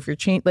on you if you're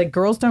changed. Like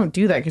girls don't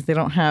do that because they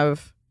don't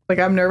have. Like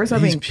I'm nervous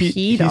about being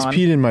peed on.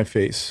 He's peed in my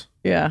face.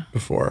 Yeah.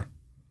 Before.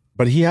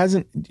 But he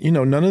hasn't,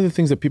 none of the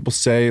things that people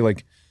say,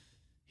 like,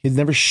 he's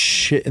never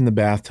shit in the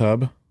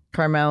bathtub.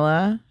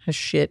 Carmela has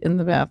shit in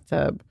the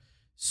bathtub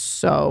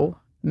so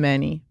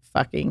many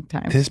fucking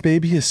times.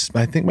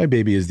 I think my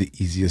baby is the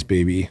easiest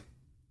baby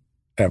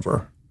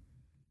ever.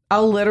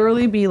 I'll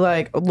literally be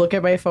like, look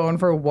at my phone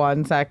for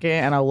 1 second,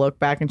 and I'll look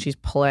back, and she's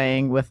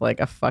playing with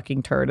like a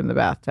fucking turd in the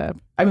bathtub.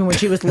 I mean, when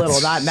she was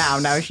little, not now.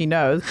 Now she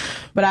knows.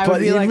 But would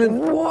be like,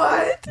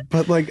 what?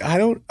 But like,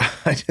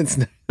 it's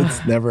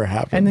never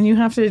happened. And then you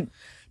have to.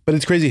 But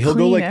it's crazy. He'll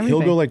go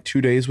like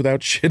 2 days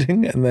without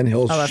shitting, and then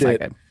he'll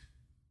shit.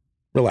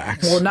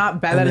 Relax. Well,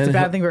 not bad. That it's a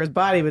bad thing for his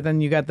body, but then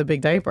you got the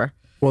big diaper.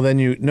 Well, then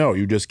you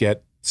just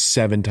get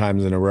 7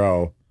 times in a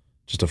row,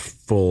 just a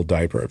full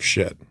diaper of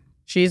shit.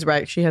 She's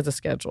right. She has a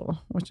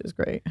schedule, which is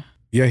great.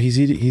 Yeah, he's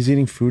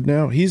eating food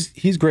now.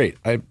 He's great.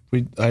 I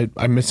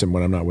miss him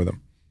when I'm not with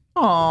him.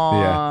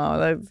 Aw, yeah.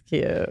 That's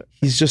cute.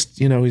 He's just,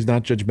 he's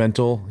not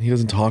judgmental. He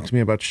doesn't talk to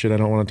me about shit I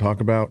don't want to talk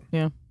about.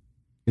 Yeah.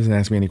 He doesn't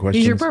ask me any questions.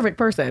 He's your perfect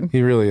person.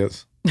 He really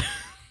is.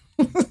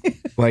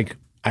 Like,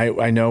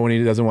 I know when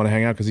he doesn't want to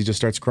hang out because he just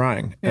starts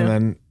crying. Yeah. And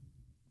then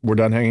we're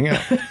done hanging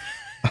out.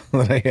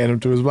 Then I hand him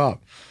to his mom.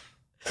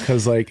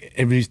 Because, like,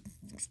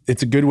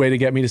 it's a good way to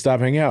get me to stop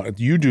hanging out.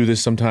 You do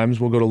this sometimes.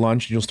 We'll go to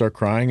lunch and you'll start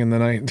crying, and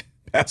then I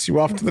pass you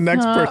off to the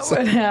next person.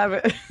 What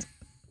happened?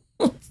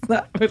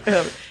 Not what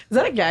happened. Is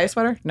that a guy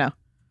sweater? No.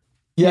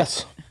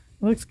 Yes.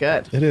 It looks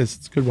good. It is.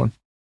 It's a good one.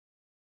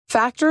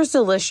 Factor's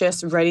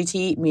delicious,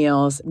 ready-to-eat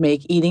meals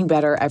make eating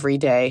better every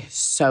day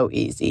so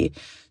easy.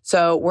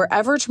 So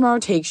wherever tomorrow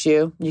takes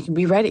you, you can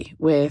be ready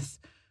with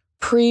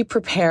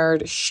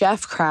pre-prepared,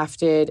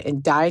 chef-crafted,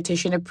 and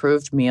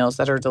dietitian-approved meals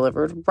that are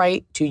delivered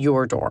right to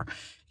your door.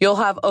 You'll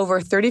have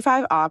over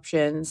 35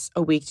 options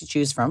a week to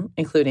choose from,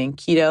 including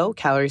keto,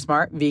 calorie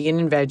smart, vegan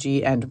and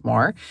veggie, and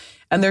more.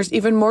 And there's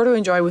even more to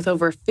enjoy with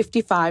over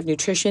 55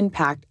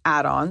 nutrition-packed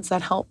add-ons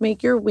that help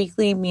make your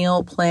weekly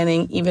meal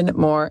planning even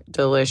more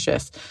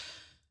delicious.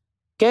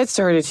 Get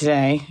started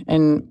today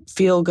and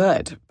feel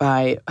good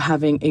by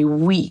having a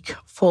week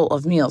full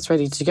of meals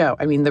ready to go.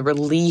 I mean, the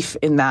relief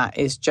in that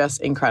is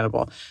just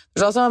incredible.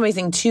 There's also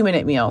amazing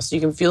 2-minute meals. So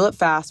you can fuel it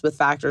fast with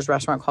Factor's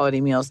restaurant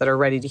quality meals that are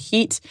ready to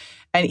heat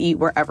and eat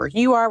wherever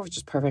you are, which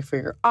is perfect for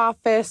your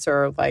office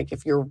or like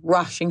if you're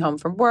rushing home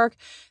from work.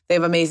 They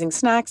have amazing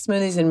snacks,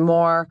 smoothies, and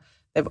more.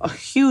 They have a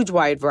huge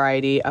wide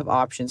variety of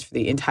options for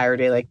the entire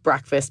day, like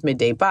breakfast,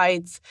 midday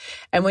bites.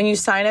 And when you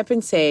sign up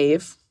and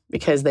save,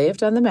 because they have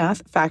done the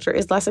math, Factor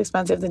is less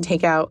expensive than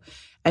takeout,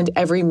 and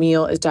every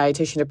meal is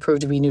dietitian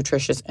approved to be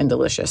nutritious and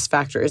delicious.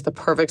 Factor is the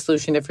perfect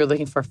solution if you're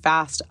looking for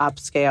fast,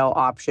 upscale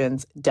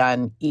options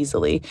done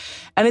easily.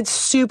 And it's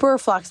super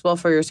flexible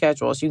for your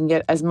schedules. You can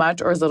get as much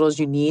or as little as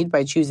you need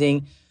by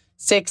choosing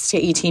 6 to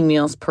 18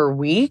 meals per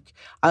week.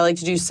 I like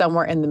to do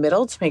somewhere in the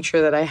middle to make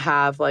sure that I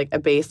have like a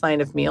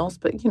baseline of meals,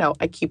 but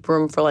I keep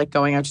room for like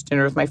going out to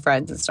dinner with my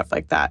friends and stuff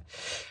like that.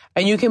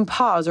 And you can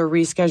pause or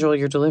reschedule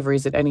your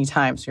deliveries at any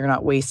time so you're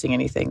not wasting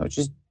anything, which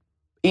is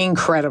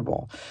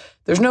incredible.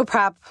 There's no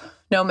prep,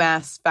 no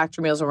mess.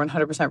 Factor meals are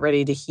 100%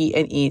 ready to heat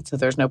and eat, so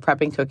there's no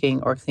prepping,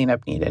 cooking, or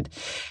cleanup needed.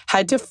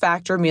 Head to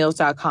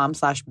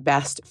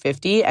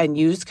factormeals.com/best50 and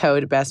use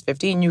code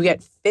best50 and you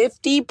get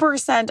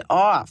 50%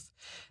 off.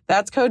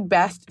 That's code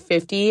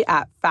BEST50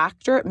 at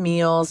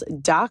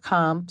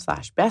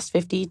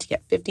factormeals.com/best50 to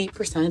get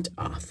 50%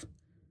 off.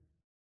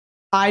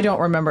 I don't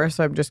remember,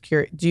 so I'm just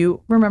curious. Do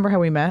you remember how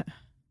we met?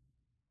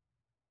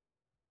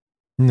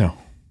 No.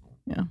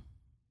 Yeah.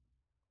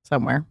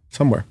 Somewhere.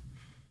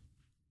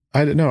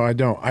 I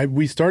don't.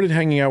 We started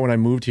hanging out when I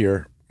moved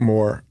here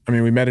more. I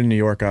mean, we met in New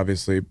York,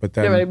 obviously, but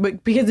then... Yeah,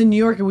 but because in New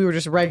York, we were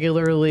just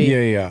regularly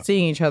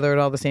seeing each other at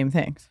all the same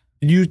things.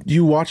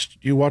 You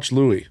watched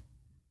Louis.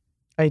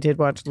 I did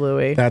watch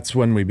Louis. That's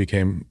when we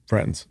became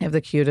friends. I have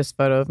the cutest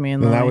photo of me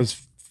and Louis. And that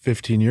was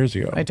 15 years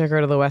ago. I took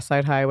her to the West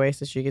Side Highway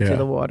so she could see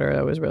the water.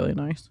 That was really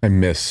nice. I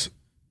miss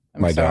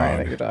my sorry dog.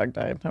 That your dog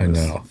died. That I was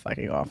know.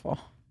 Fucking awful.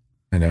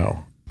 I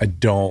know. I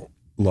don't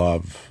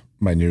love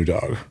my new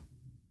dog.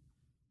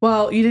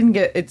 Well, you didn't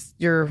get, it's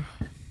your...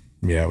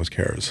 Yeah, it was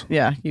Kara's.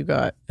 Yeah, you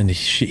got... And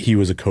he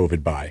was a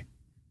COVID buy.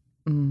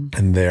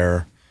 And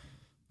their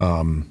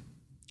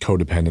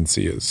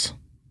codependency is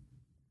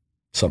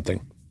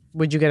something.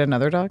 Would you get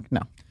another dog?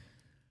 No.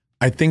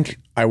 I think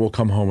I will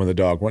come home with a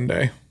dog one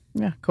day.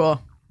 Yeah,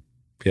 cool.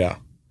 Yeah.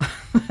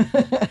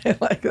 I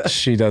like that.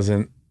 She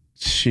doesn't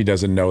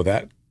know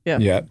that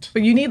yet.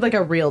 But you need like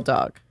a real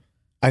dog.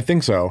 I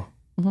think so.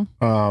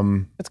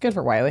 It's good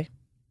for Wiley.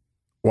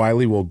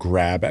 Wiley will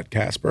grab at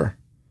Casper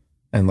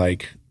and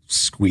like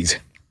squeeze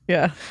it.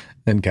 Yeah.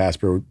 And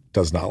Casper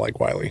does not like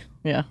Wiley.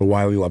 Yeah. But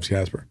Wiley loves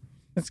Casper.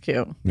 It's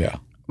cute. Yeah.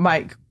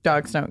 My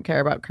dogs don't care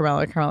about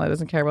Carmela. Carmela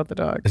doesn't care about the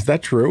dog. Is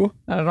that true?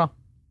 Not at all.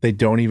 They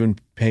don't even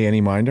pay any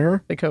mind to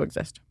her? They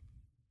coexist.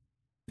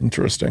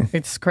 Interesting.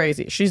 It's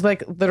crazy. She's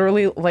like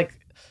literally like,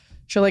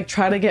 she'll like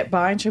try to get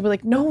by and she'll be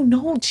like,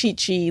 no,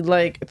 Chi-Chi.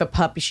 Like the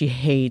puppy, she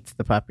hates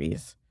the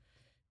puppies.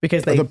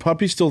 Because Are the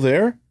puppies still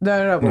there?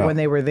 No. But when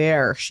they were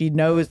there, she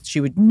knows she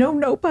would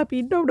no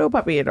puppy, no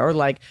puppy, or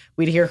like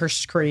we'd hear her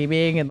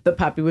screaming, and the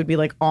puppy would be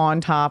like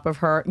on top of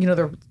her.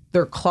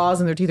 Their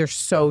claws and their teeth are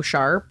so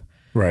sharp,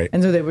 right?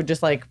 And so they would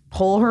just like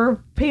pull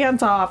her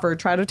pants off or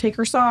try to take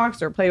her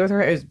socks or play with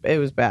her. It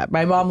was bad.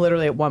 My mom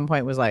literally at one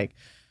point was like,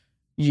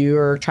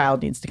 "Your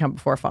child needs to come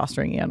before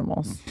fostering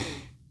animals."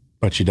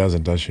 But she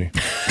doesn't, does she?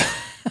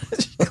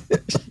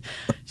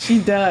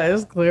 She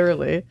does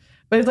clearly.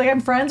 But it's like,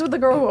 I'm friends with the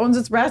girl who owns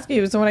its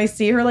rescue. So when I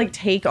see her like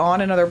take on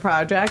another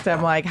project,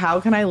 I'm like, how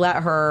can I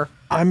let her?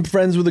 I'm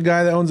friends with the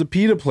guy that owns a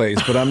pita place,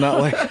 but I'm not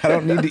like, I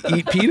don't need to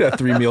eat pita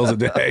 3 meals a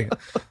day.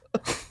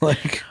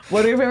 Like,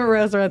 what are your favorite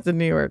restaurants in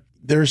New York?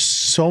 There's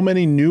so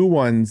many new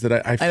ones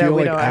that I feel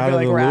like out of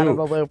the we're loop. out of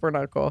the loop. We're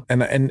not cool.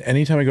 And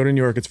anytime I go to New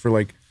York, it's for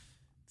like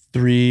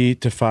 3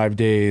 to 5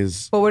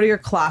 days. But what are your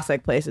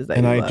classic places that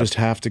and you I love? just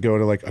have to go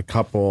to like a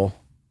couple.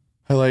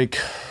 I like...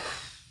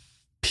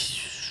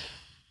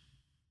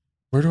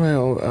 Where do I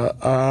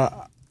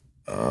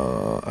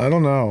I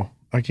don't know.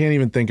 I can't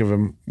even think of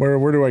him.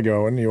 Where do I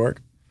go in New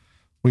York?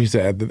 We used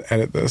to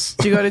edit this.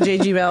 Do you go to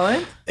JG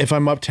Mellon? If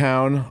I'm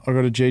uptown, I'll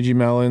go to JG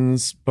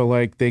Mellon's, but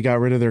like they got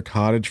rid of their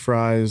cottage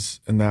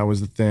fries and that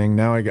was the thing.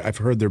 Now I've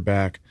heard they're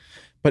back.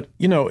 But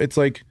it's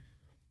like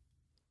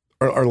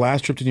our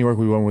last trip to New York,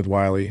 we went with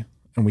Wiley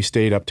and we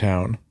stayed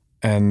uptown,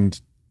 and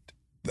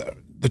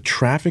the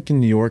traffic in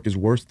New York is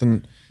worse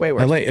than way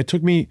worse. LA. It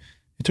took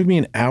me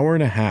an hour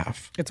and a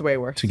half. It's way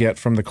worse. To get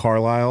from the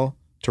Carlisle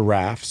to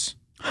Rafts.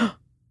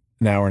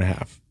 An hour and a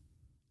half.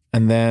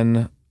 And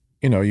then,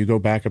 you go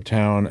back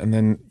uptown and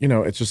then,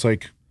 it's just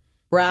like.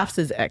 Rafts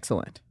is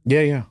excellent.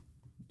 Yeah.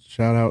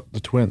 Shout out the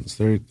twins.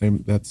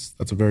 That's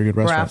a very good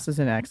restaurant. Rafts is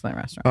an excellent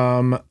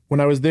restaurant. When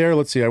I was there,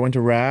 let's see, I went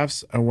to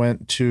Rafts. I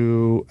went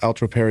to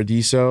Altro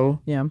Paradiso.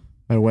 Yeah.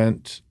 I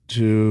went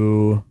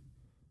to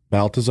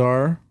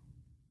Balthazar.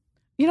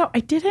 I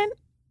didn't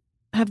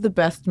have the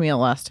best meal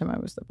last time I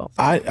was at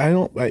Balthazar. I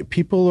don't.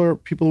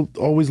 People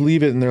always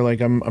leave it and they're like,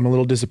 I'm a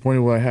little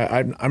disappointed what I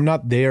had. I'm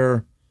not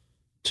there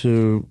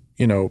to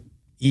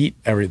eat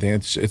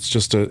everything.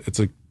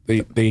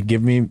 They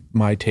give me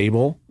my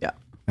table. Yeah.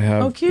 I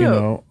have, oh,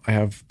 cute. I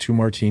have 2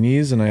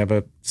 martinis and I have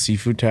a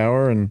seafood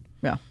tower and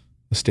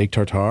a steak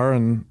tartare,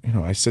 and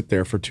I sit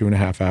there for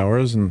 2.5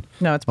 hours, and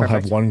no, it's I'll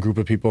perfect. have one group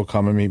of people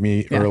come and meet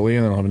me early,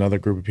 and then I'll have another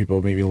group of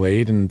people meet me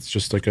late, and it's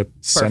just like a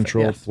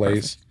central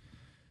place.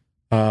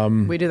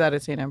 We do that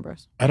at St.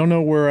 Ambrose. I don't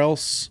know where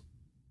else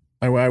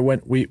I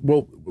went.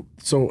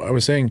 So I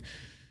was saying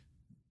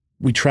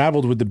we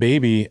traveled with the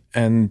baby,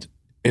 and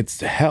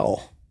it's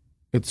hell.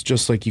 It's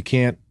just like you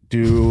can't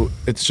do.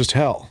 It's just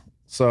hell.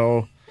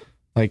 So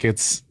like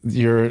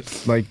you're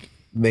like.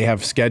 They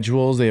have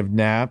schedules, they have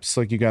naps,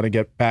 like you got to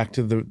get back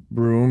to the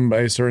room by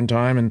a certain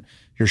time, and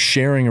you're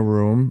sharing a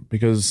room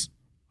because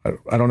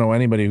I don't know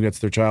anybody who gets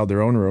their child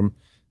their own room,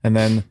 and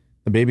then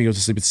the baby goes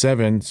to sleep at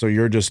 7, so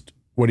you're just,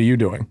 what are you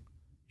doing?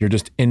 You're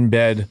just in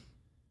bed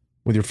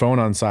with your phone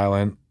on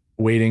silent,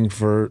 waiting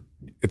for,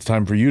 it's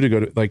time for you to go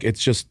to, like,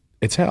 it's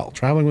hell.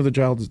 Traveling with a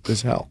child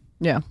is hell.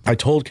 Yeah. I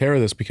told Kara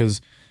this because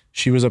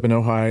she was up in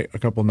Ojai a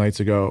couple nights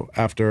ago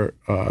after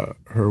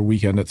her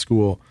weekend at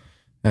school,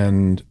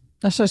 and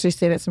So she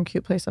stayed at some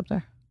cute place up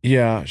there.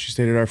 yeah, she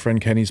stayed at our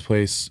friend Kenny's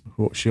place.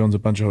 She owns a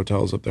bunch of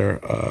hotels up there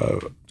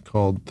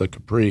called the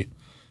Capri.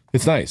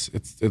 It's nice.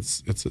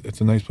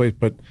 It's a nice place.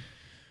 But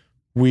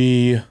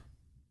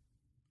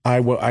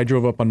I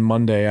drove up on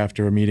Monday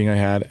after a meeting I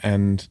had,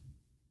 and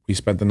we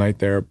spent the night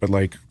there. But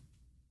like,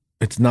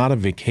 it's not a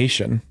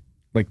vacation.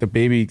 Like the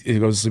baby, it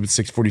goes to sleep at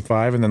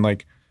 6:45, and then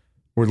like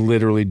we're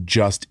literally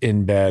just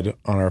in bed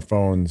on our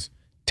phones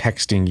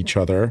texting each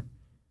other.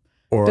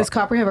 Or does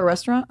Capri have a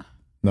restaurant?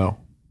 No.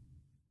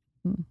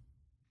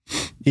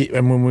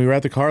 And when we were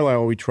at the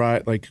Carlisle,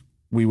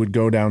 we would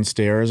go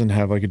downstairs and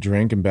have like a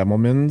drink in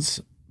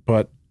Bemelman's,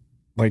 but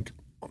like,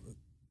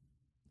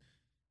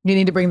 you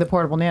need to bring the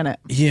portable Nanit.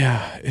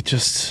 yeah, it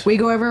just. We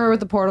go everywhere with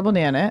the portable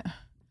Nanit.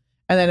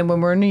 And then when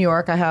we're in New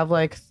York, I have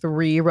like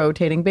 3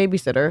 rotating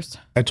babysitters.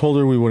 I told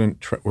her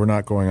we're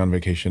not going on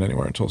vacation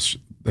anywhere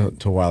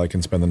until Wiley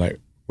can spend the night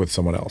with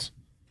someone else.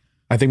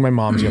 I think my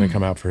mom's going to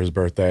come out for his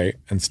birthday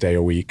and stay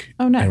a week.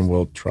 Oh, nice. And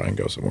we'll try and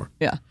go somewhere.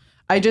 Yeah.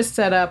 We just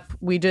set up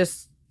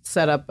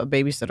a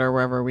babysitter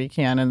wherever we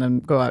can, and then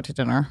go out to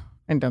dinner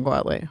and don't go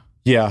out late.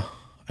 Yeah.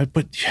 I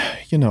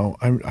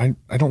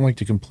don't like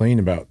to complain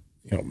about,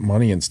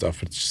 money and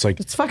stuff. It's just like.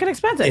 It's fucking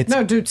expensive.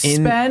 No, dude,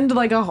 spend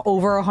like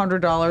over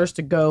 $100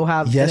 to go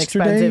have an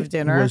expensive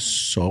dinner. Yesterday was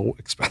so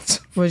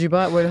expensive. What'd you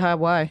buy?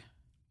 Why?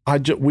 I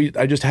had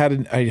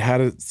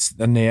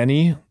a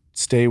nanny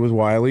stay with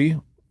Wiley.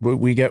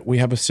 We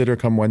have a sitter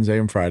come Wednesday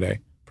and Friday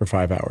for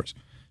 5 hours.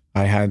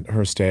 I had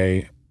her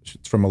stay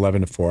from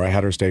 11 to 4. I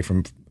had her stay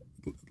from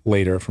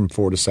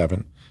 4 to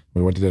 7.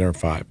 We went to dinner at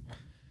 5.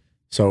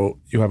 So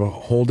you have a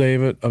whole day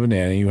of a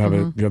nanny. You have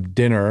you have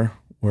dinner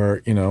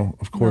where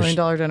of course $1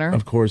 million dinner.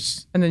 Of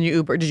course. And then you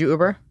Uber. Did you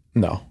Uber?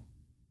 No,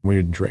 we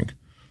didn't drink.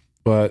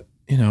 But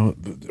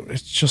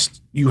it's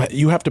just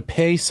you have to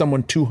pay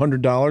someone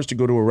 $200 to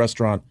go to a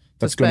restaurant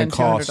that's going to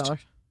cost $200.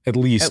 at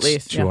least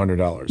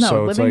 $200. No,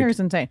 so living here is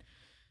insane.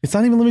 It's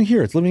not even living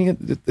here. It's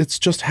living. It's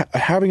just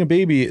having a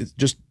baby.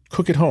 Just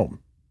cook at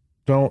home.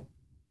 Don't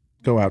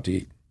go out to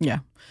eat. Yeah.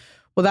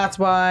 Well, that's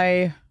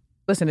why.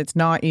 Listen, it's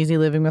not easy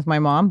living with my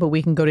mom, but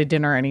we can go to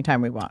dinner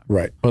anytime we want.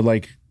 Right, but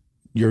like,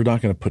 you're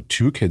not going to put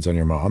 2 kids on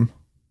your mom.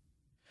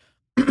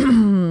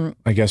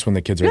 I guess when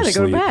the kids are asleep. They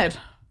go to bed.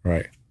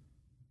 Right.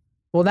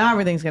 Well, now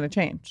everything's going to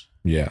change.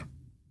 Yeah.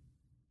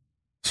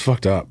 It's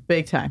fucked up.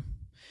 Big time.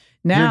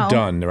 Now you're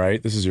done,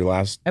 right? This is your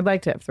last. I'd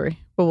like to have 3,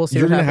 but we'll see.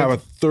 You're what going to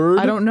happens. have a third?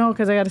 I don't know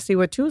because I got to see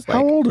what 2's like.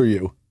 How old are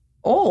you?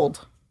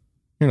 Old.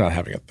 You're not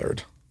having a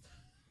third.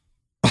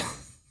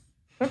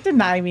 Don't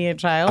deny me a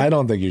child. I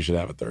don't think you should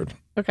have a third.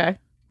 Okay.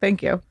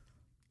 Thank you.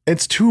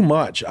 It's too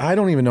much. I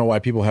don't even know why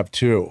people have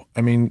 2.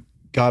 I mean,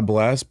 God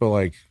bless, but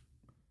like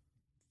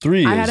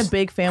 3 I had a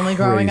big family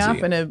growing crazy.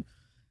 up, and a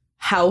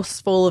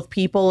house full of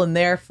people and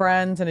their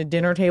friends, and a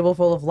dinner table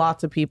full of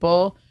lots of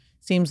people.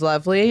 Seems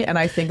lovely. And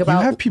I think about.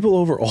 You have people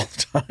over all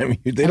the time.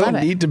 They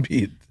don't need to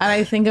be. And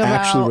I think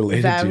actually about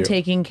related to them you.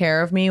 taking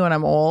care of me when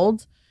I'm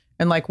old.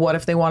 And like, what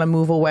if they want to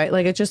move away?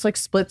 Like, it just like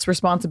splits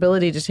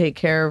responsibility to take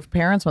care of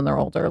parents when they're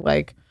older.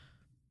 Like,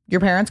 your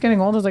parents getting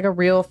old is like a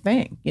real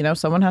thing.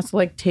 Someone has to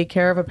like take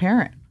care of a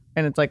parent,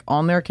 and it's like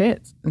on their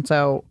kids. And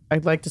so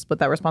I'd like to split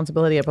that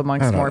responsibility up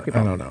amongst more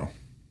people. I don't know.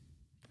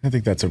 I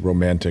think that's a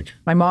romantic.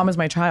 My mom is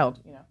my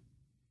child.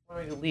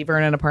 Want me to leave her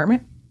in an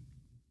apartment?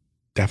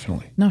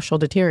 Definitely. No, she'll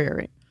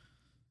deteriorate.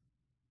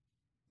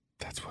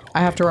 That's what I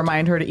have to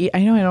remind her to eat.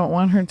 I know I don't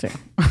want her to.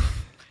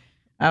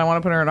 I don't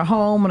want to put her in a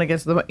home when it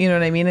gets to the, you know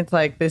what I mean? It's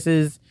like, this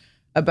is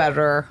a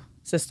better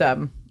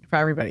system for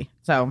everybody.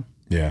 So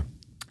yeah,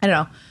 I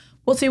don't know.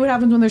 We'll see what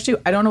happens when there's 2.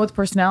 I don't know what the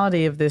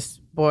personality of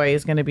this boy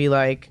is going to be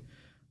like.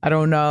 I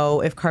don't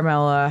know if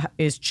Carmela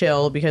is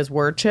chill because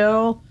we're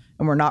chill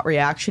and we're not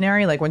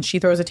reactionary. Like, when she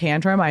throws a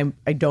tantrum,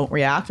 I don't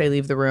react. I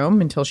leave the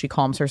room until she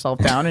calms herself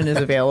down and is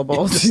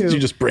available you to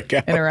just break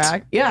out.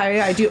 interact. Yeah,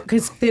 I do,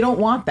 because they don't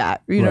want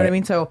that. You know what I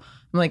mean? So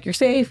I'm like, you're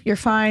safe, you're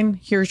fine.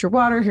 Here's your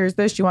water. Here's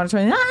this. Do you want to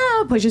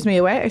try? Pushes me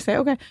away. I say,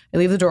 okay. I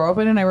leave the door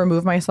open and I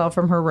remove myself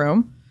from her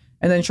room.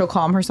 And then she'll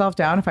calm herself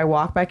down. If I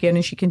walk back in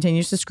and she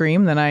continues to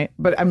scream,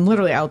 but I'm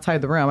literally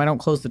outside the room. I don't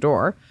close the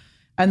door.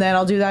 And then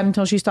I'll do that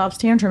until she stops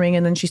tantruming.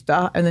 And then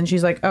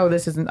she's like, oh,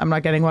 I'm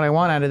not getting what I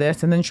want out of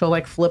this. And then she'll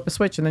like flip a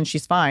switch and then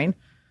she's fine.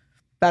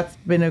 That's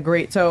been a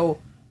great, What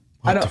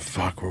the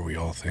fuck were we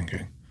all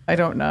thinking? I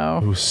don't know.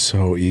 It was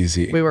so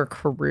easy. We were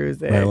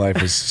cruising. My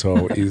life was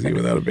so easy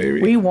without a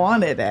baby. We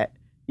wanted it.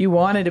 You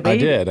wanted a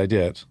baby. I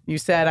did. You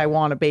said, I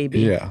want a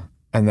baby. Yeah.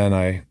 And then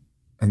I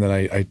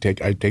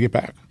take it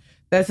back.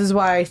 This is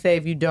why I say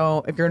if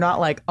you're not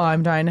like, oh,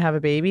 I'm dying to have a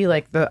baby,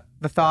 like the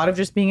thought of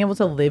just being able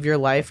to live your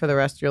life for the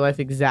rest of your life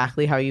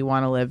exactly how you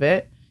want to live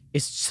it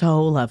is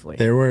so lovely.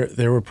 There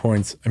were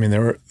points. I mean,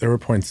 there were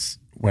points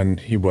when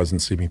he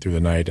wasn't sleeping through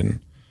the night and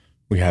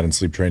we hadn't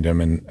sleep trained him,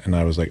 and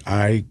I was like,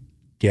 I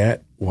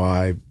get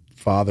why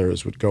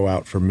fathers would go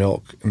out for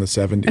milk in the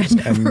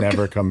 70s and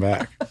never come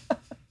back.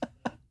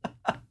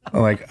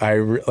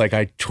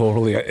 I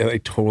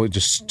totally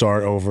just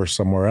start over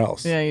somewhere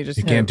else. Yeah,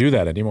 you can't do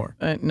that anymore.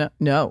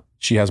 No.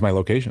 She has my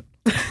location.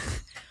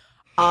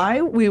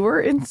 We were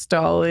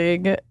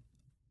installing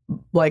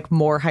like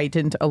more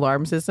heightened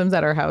alarm systems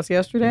at our house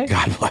yesterday.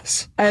 God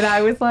bless. And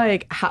I was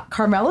like,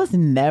 Carmela's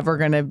never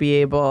going to be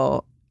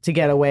able to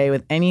get away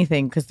with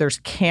anything because there's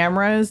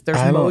cameras,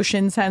 there's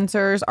motion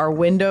sensors, our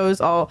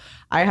windows, I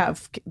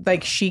have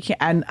like she can,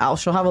 and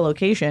she'll have a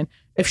location.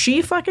 If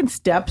she fucking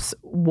steps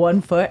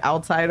 1 foot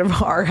outside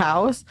of our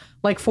house,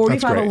 like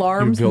 45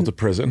 alarms. You built a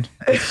prison.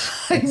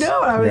 I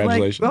know. I was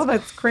like, oh,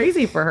 that's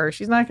crazy for her.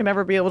 She's not going to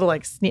ever be able to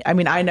like sneak. I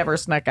mean, I never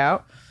snuck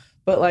out,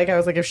 but like, I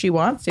was like, if she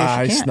wants to, she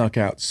I can. snuck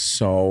out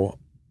so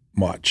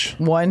much.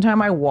 One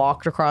time I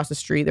walked across the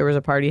street, there was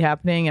a party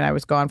happening and I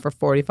was gone for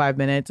 45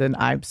 minutes and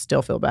I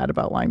still feel bad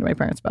about lying to my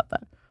parents about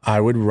that.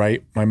 I would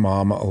write my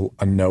mom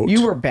a note.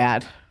 You were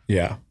bad.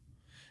 Yeah.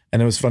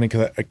 And it was funny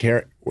because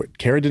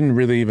Kara didn't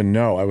really even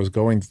know.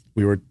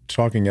 We were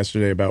talking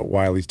yesterday about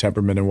Wiley's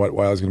temperament and what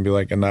Wiley's going to be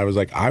like. And I was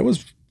like, I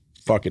was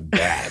fucking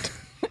bad.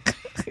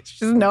 She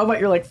doesn't know about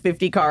your like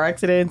 50 car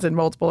accidents and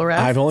multiple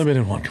arrests. I've only been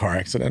in one car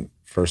accident,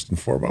 first and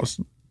foremost.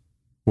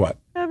 What?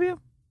 Have you?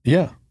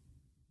 Yeah.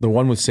 The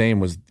one with Same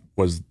was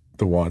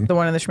the one. The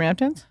one in the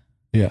Schramptons?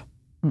 Yeah.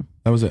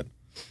 That was it.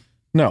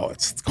 No,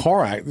 it's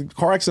car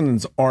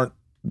accidents aren't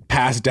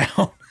passed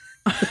down.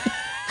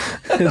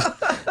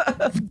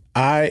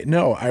 I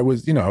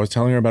was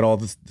telling her about all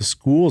the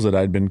schools that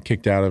I'd been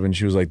kicked out of, and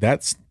she was like,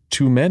 "That's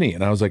too many."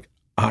 And I was like,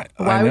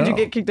 "Why would you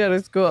get kicked out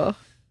of school?"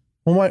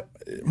 Well,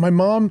 my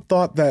mom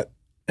thought that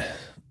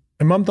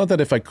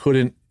if I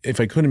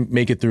couldn't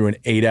make it through an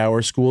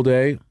 8-hour school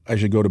day, I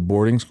should go to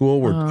boarding school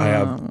where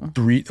I'm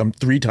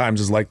 3 times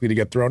as likely to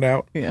get thrown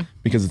out. Yeah,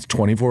 because it's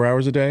 24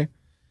 hours a day,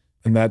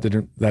 and that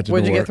didn't. What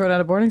did you get thrown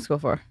out of boarding school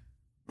for?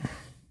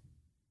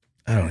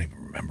 I don't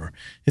even remember.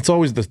 It's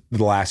always the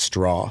last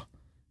straw.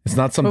 It's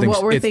not something.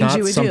 But what were things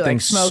you would do, like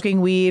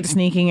smoking weed,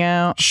 sneaking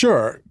out?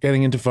 Sure,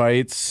 getting into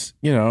fights.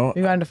 You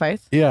got into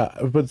fights? Yeah,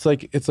 but it's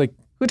like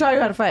who taught you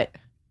how to fight?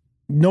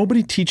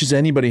 Nobody teaches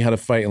anybody how to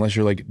fight unless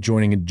you're like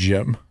joining a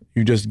gym.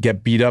 You just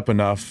get beat up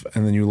enough,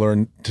 and then you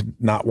learn to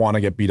not want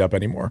to get beat up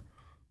anymore.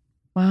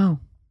 Wow.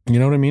 You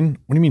know what I mean?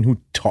 What do you mean? Who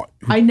taught?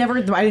 I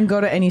didn't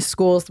go to any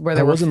schools where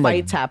there were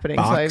fights happening,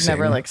 boxing. So I've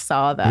never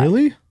saw that.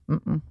 Really?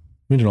 Mm-mm. You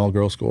went to an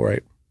all-girl school,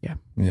 right? Yeah.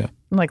 Yeah.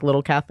 Like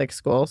little Catholic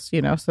schools,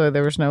 so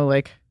there was no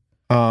like.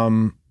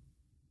 My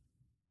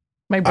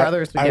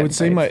brothers. I would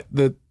say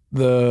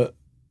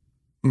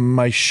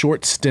my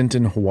short stint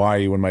in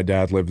Hawaii when my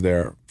dad lived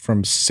there,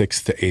 from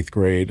 6th to 8th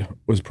grade,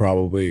 was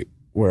probably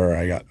where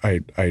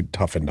I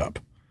toughened up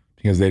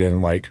because they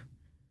didn't like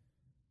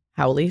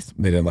Howleys.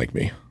 They didn't like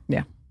me.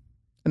 Yeah,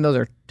 and those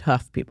are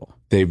tough people.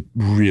 They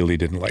really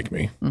didn't like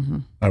me. Mm-hmm.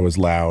 I was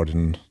loud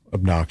and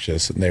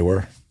obnoxious, and they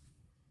were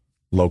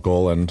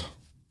local and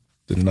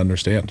didn't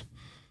understand.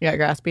 You got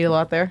your ass beat a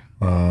lot there?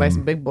 By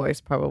some big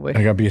boys, probably.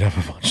 I got beat up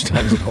a bunch of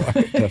times in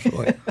Hawaii,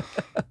 definitely.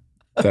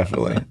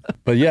 Definitely.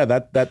 But yeah,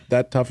 that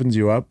toughens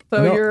you up.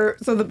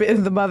 So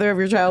the mother of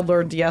your child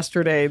learned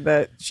yesterday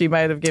that she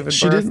might have given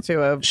birth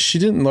to a... She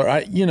didn't learn.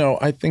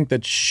 I think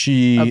that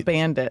she... A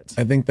bandit.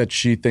 I think that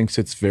she thinks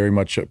it's very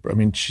much...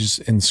 she's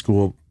in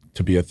school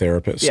to be a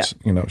therapist.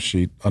 Yeah.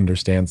 She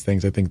understands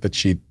things. I think that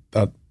she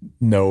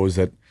knows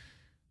that,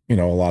 a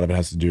lot of it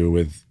has to do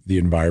with the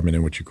environment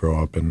in which you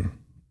grow up, and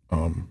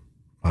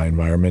my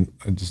environment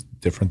is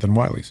different than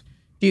Wiley's.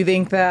 Do you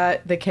think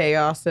that the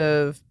chaos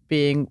of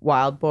being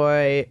wild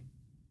boy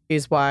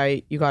is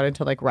why you got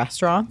into like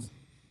restaurants?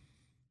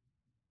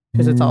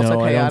 Because it's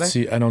also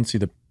chaotic. I don't see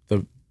the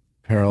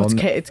parallel.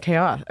 It's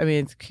chaos.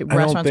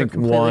 Restaurants are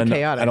completely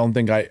chaotic. I don't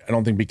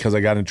think because I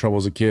got in trouble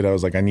as a kid, I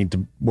was like, I need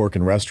to work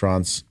in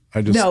restaurants.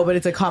 No, but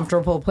it's a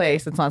comfortable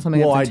place. It's not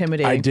something that's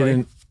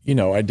intimidating.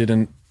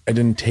 I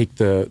didn't take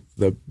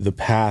the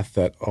path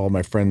that all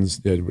my friends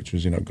did, which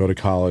was, go to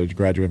college,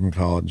 graduate from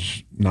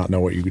college, not know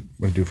what you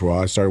would do for a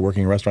while. I started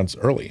working in restaurants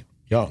early,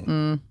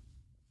 young.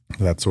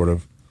 That sort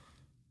of,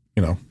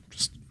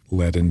 just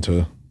led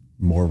into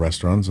more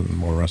restaurants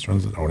and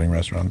owning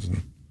restaurants,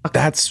 and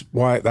that's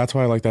why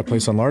I like that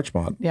place on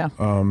Larchmont. Yeah.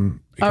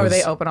 Are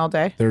they open all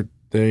day?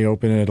 They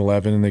open at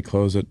 11 and they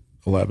close at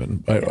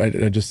 11.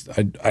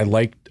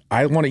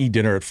 I want to eat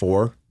dinner at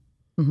 4,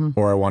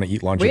 or I want to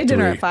eat lunch. We at had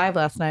dinner 3. at 5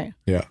 last night.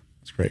 Yeah,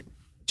 it's great.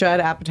 Judd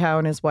Apatow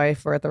and his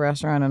wife were at the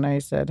restaurant, and I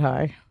said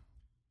hi.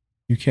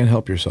 You can't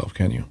help yourself,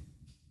 can you?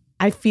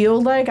 I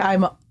feel like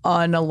I'm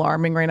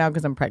unalarming right now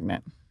because I'm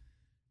pregnant.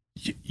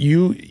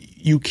 You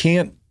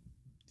can't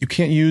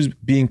use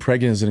being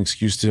pregnant as an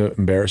excuse to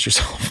embarrass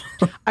yourself.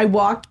 I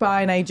walked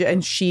by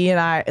and she and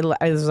I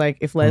was like,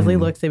 if Leslie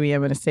looks at me,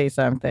 I'm going to say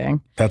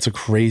something. That's a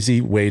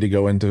crazy way to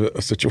go into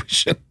a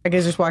situation. I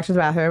just walked to the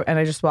bathroom and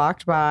I just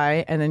walked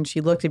by, and then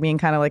she looked at me and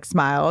kind of like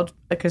smiled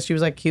because she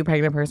was like, cute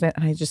pregnant person.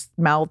 And I just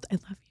mouthed, I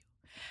love you.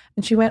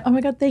 And she went, oh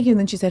my God, thank you. And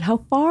then she said, how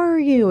far are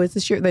you? Is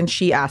this your, then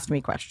she asked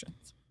me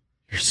questions.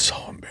 You're so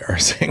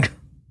embarrassing.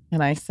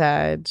 And I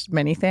said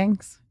many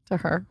things to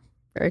her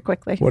very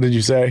quickly. What did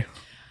you say?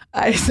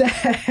 I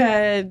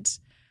said,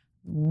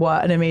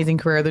 what an amazing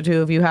career the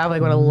two of you have.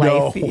 Like, what a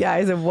life. Yeah,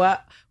 I said,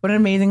 what an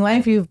amazing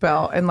life you've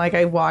built. And like,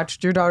 I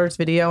watched your daughter's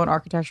video on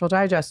Architectural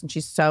Digest, and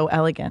she's so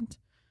elegant.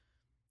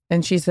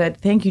 And she said,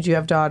 thank you. Do you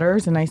have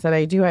daughters? And I said,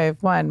 I do. I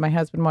have one. My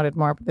husband wanted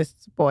more, but this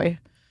is a boy.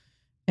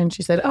 And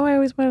she said, oh, I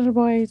always wanted a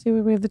boy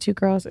too. We have the 2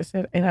 girls. I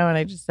said, I know. And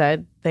I just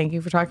said, thank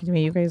you for talking to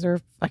me. You guys are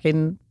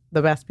fucking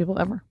the best people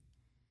ever.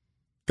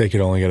 They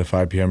could only get a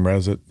 5 p.m.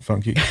 res at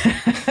Funky.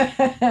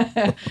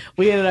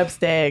 We ended up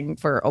staying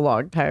for a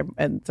long time.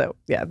 And so,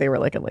 yeah, they were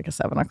like at like a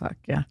 7 o'clock.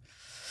 Yeah.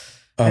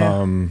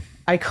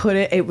 I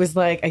couldn't, it was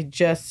like,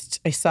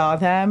 I saw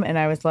them and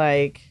I was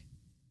like,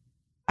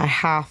 I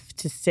have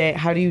to say,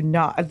 how do you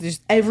not,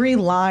 just every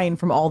line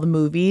from all the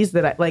movies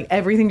that I, like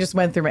everything just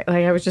went through my,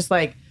 like, I was just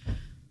like,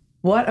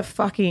 what a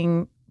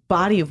fucking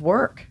body of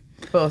work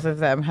both of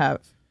them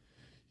have.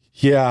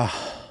 Yeah.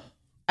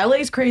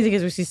 LA's crazy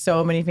because we see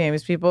so many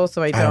famous people,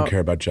 so I don't care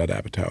about Judd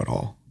Apatow at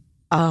all.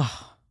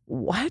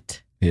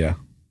 What? Yeah.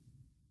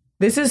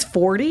 This is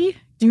 40?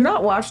 Do you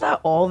not watch that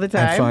all the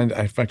time?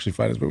 I actually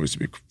find his movies to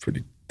be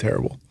pretty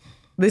terrible.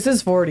 This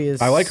is 40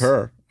 is. I like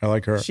her.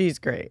 She's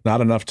great. Not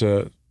enough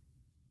to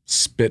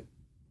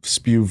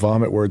spew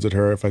vomit words at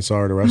her if I saw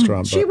her at a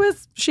restaurant.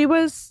 She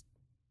was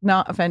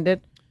not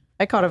offended.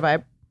 I caught a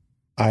vibe.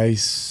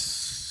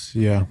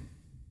 Yeah.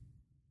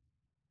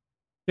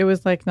 It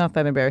was like not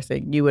that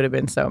embarrassing. You would have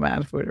been so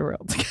mad if we were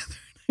all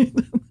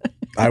together.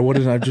 I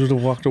wouldn't. I just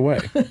have walked away.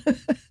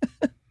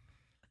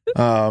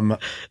 I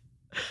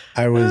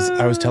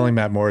was telling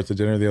Matt Moritz at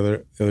dinner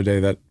the other day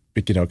that,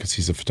 you know, because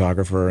he's a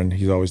photographer and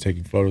he's always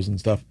taking photos and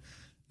stuff,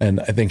 and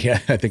I think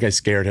I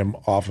scared him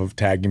off of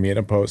tagging me in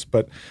a post.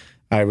 But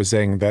I was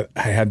saying that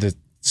I had to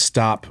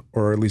stop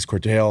or at least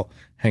curtail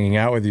hanging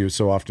out with you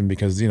so often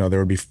because, you know, there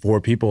would be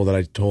 4 people that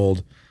I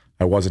told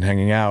I wasn't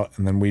hanging out,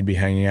 and then we'd be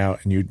hanging out,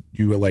 and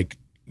you would like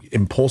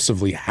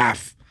impulsively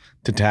have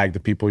to tag the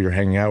people you're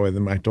hanging out with.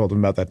 And I told him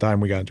about that time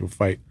we got into a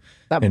fight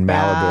in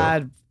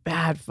Malibu.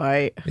 Bad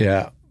fight.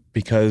 Yeah,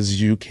 because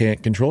you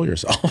can't control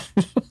yourself.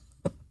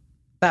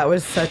 That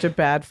was such a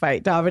bad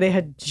fight. Davide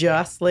had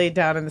just laid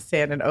down in the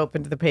sand and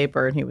opened the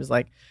paper, and he was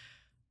like,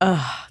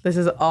 this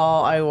is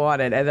all I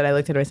wanted. And then I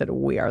looked at him and I said,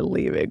 we are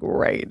leaving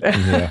right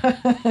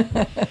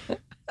now.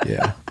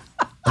 Yeah.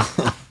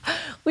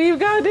 We've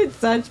gotten in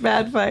such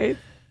bad fights.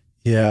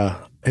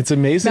 Yeah. It's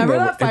amazing.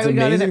 Remember that fight we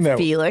got in at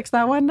Felix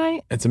that one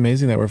night? It's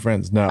amazing that we're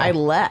friends. No. I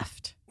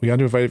left. We got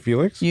into a fight at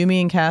Felix? You,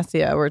 me, and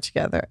Cassia were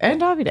together.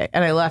 And Davide.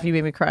 And I left. You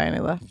made me cry and I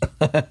left.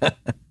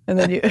 And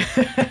then you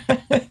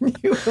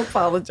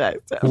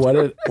apologized. What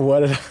did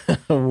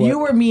you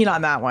were mean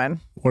on that one.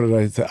 What did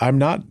I say? I'm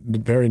not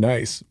very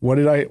nice.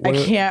 I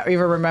can't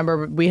even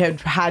remember. We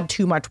had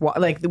too much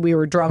like we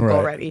were drunk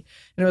already.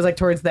 And it was like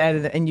towards the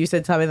end, and you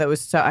said something that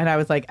was so, and I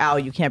was like, Al,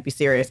 you can't be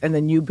serious. And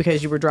then you,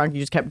 because you were drunk, you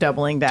just kept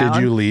doubling down.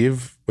 Did you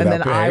leave without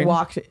And then paying? I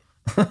walked.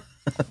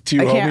 Do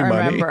you owe me money? I can't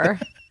remember.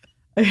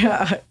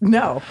 Yeah,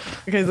 no,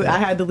 because I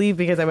had to leave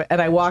because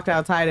I walked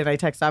outside and I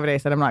texted Davide. I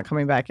said, I'm not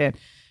coming back in.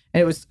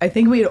 And it was, I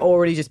think we had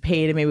already just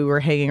paid and maybe we were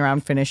hanging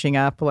around finishing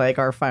up like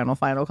our final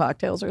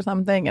cocktails or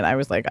something. And I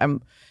was like,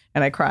 and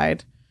I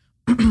cried.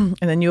 And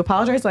then you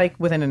apologized like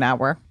within an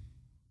hour.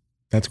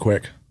 That's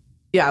quick.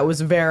 Yeah, it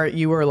was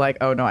you were like,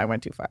 oh no, I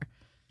went too far.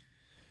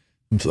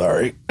 I'm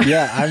sorry.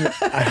 Yeah,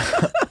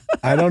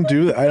 I don't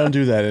do that. I don't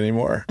do that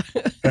anymore.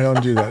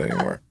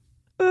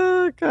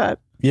 Oh God.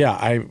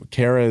 Yeah,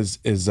 Kara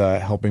is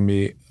helping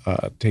me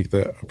take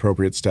the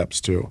appropriate steps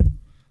to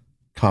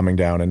calming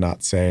down and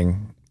not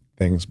saying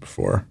things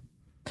before.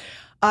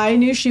 I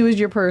knew she was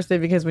your person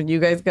because when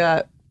you guys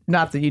got,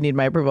 not that you need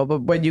my approval,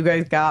 but when you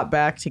guys got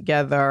back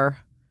together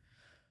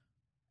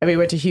and we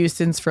went to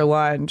Houston's for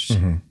lunch,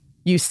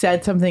 you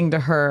said something to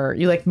her.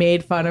 You like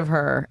made fun of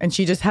her and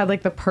she just had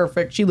like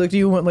she looked at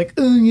you and went like,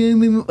 oh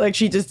yeah, like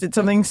she just did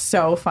something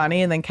so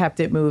funny and then kept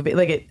it moving.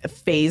 Like it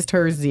phased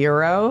her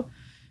 0.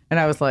 And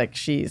I was like,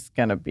 she's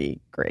gonna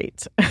be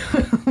great.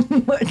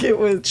 Like it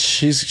was.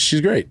 She's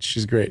great.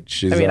 She's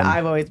great. I mean,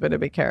 I've always been a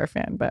big Kara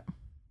fan, but.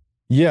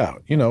 Yeah,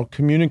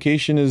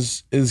 communication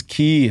is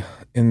key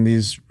in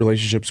these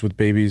relationships with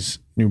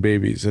new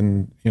babies,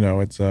 and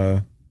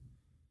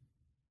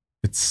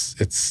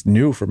it's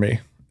new for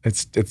me.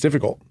 It's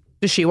difficult.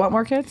 Does she want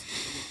more kids?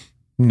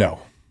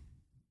 No,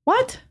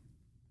 What?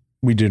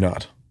 we do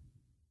not.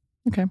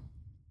 Okay.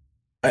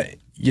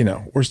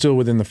 We're still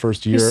within the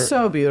first year. He's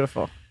so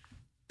beautiful.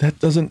 That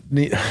doesn't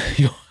need.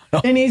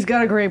 And he's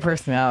got a great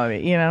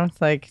personality.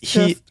 It's like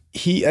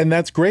He and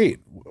that's great.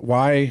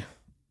 Why?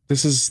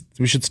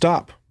 We should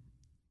stop.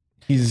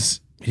 He's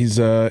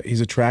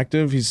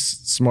attractive. He's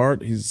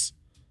smart. He's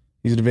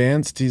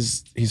advanced.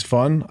 He's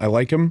fun. I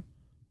like him.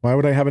 Why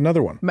would I have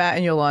another one? Matt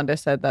and Yolanda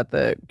said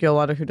that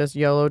Yolanda, who does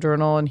Yellow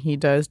Journal and he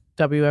does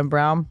W.M.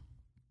 Brown,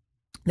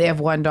 they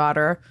have one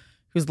daughter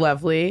who's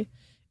lovely.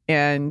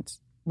 And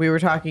we were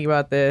talking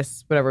about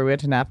this, whatever, we went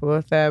to Napa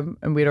with them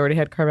and we'd already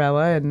had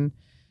Carmela and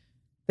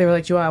they were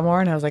like, do you want more?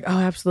 And I was like, oh,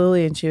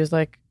 absolutely. And she was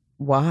like,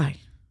 why?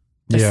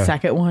 The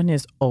second one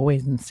is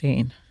always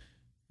insane.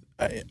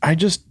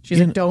 She's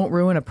like, don't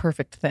ruin a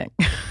perfect thing.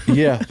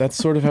 Yeah, that's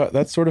sort of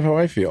how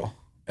I feel.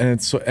 And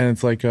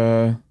it's like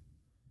they're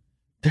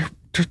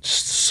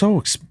just so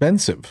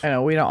expensive. I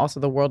know.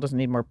 The world doesn't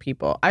need more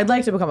people. I'd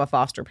like to become a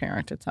foster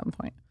parent at some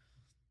point.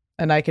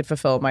 And I could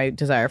fulfill my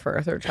desire for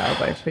a third child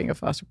by being a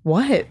foster.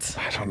 What?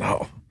 I don't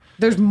know.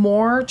 There's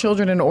more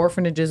children in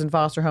orphanages and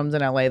foster homes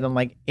in LA than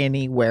like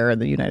anywhere in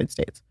the United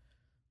States.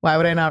 Why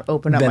would I not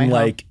open up my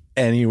home?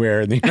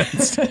 Anywhere in the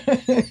United States.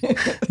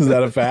 Is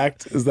that a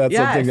fact? Is that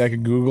something I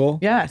can Google?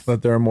 Yes.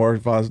 That there are more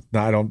foster?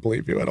 No, I don't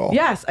believe you at all.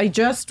 Yes. I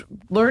just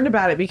learned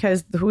about it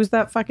because who's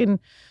that fucking,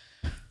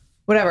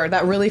 whatever,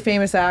 that really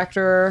famous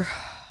actor,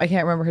 I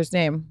can't remember his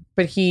name,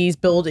 but he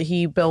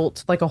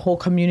built like a whole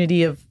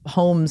community of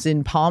homes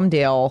in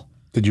Palmdale.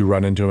 Did you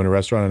run into him in a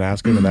restaurant and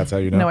ask him, and that's how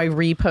you know? No, I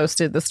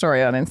reposted the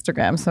story on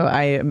Instagram, so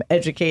I am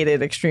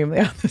educated extremely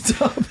on the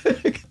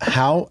topic.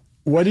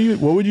 What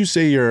would you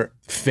say your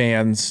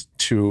fans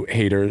to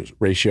haters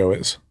ratio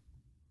is?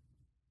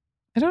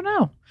 I don't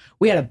know.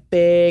 We had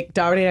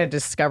Davide and I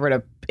discovered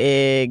a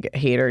big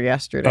hater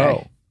yesterday.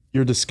 Oh,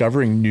 you're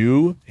discovering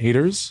new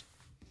haters?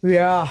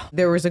 Yeah.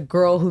 There was a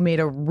girl who made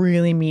a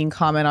really mean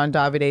comment on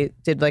Davide,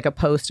 did like a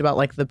post about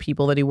like the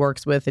people that he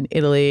works with in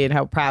Italy and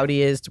how proud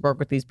he is to work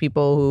with these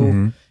people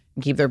who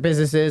keep their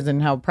businesses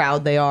and how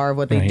proud they are of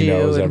what they do. He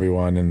knows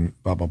everyone and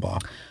blah, blah, blah.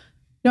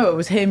 No, it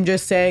was him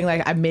just saying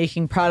like, I'm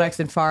making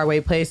products in faraway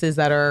places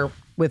that are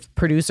with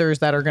producers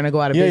that are going to go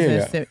out of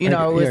business. Yeah.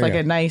 It was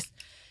a nice,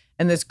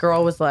 and this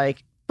girl was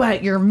like,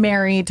 but you're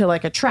married to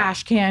like a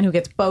trash can who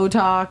gets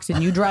Botox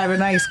and you drive a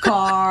nice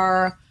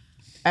car.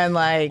 And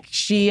like,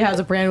 she has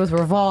a brand with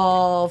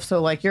Revolve.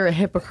 So like, you're a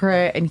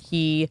hypocrite. And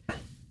he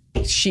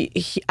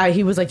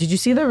was like, did you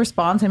see the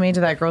response I made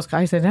to that girl's car?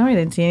 I said, no, I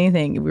didn't see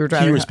anything. We were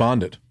driving. He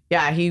responded.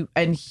 Yeah.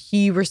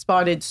 He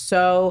responded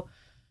so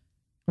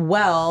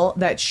well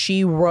that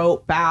she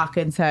wrote back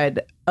and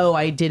said, oh,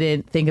 I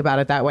didn't think about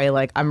it that way.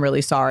 Like, I'm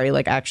really sorry.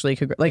 Like, actually,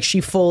 like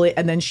she fully,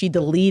 and then she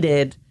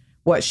deleted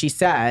what she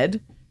said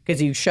because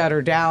he shut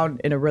her down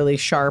in a really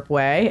sharp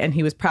way. And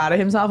he was proud of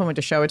himself and went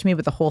to show it to me,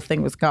 but the whole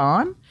thing was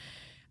gone.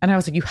 And I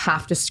was like, you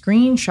have to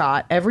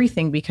screenshot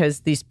everything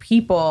because these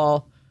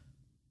people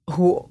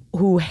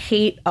who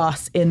hate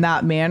us in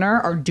that manner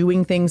are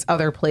doing things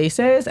other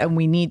places, and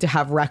we need to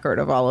have record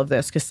of all of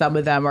this because some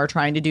of them are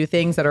trying to do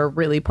things that are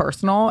really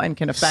personal and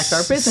can affect our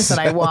business. And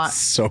I want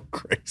so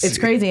crazy. It's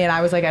crazy. And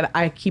I was like,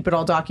 I keep it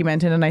all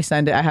documented and I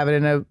send it. I have it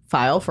in a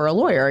file for a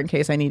lawyer in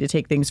case I need to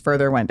take things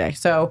further one day.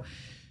 So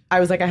I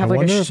was like, I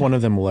wonder if one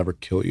of them will ever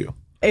kill you.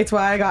 It's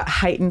why I got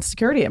heightened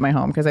security at my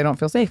home because I don't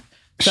feel safe.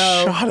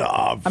 So shut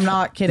up. I'm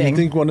not kidding. You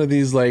think one of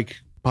these like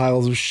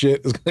piles of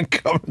shit is going to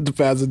come into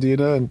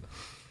Pasadena? And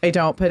I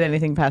don't put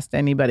anything past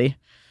anybody.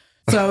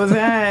 So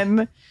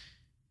then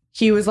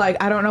he was like,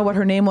 I don't know what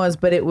her name was,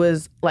 but it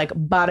was like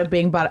bada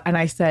bing, bada. And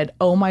I said,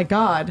 oh my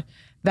God,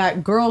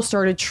 that girl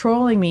started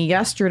trolling me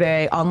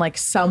yesterday on like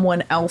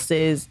someone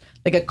else's,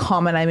 like a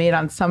comment I made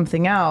on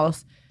something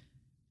else.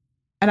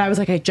 And I was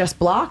like, I just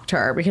blocked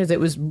her because it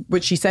was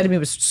what she said to me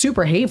was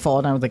super hateful.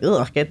 And I was like,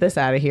 ugh, get this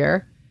out of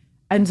here.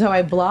 And so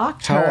I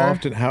blocked her. How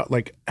often?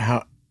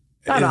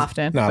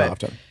 Not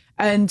often.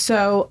 And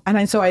so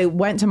I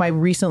went to my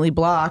recently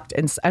blocked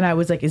and I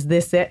was like, is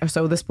this it?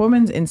 So this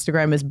woman's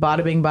Instagram is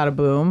bada bing, bada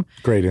boom.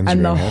 Great Instagram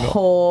and the handle.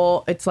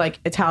 whole, it's like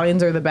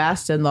Italians are the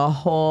best. And the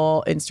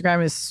whole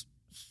Instagram is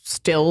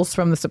stills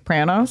from The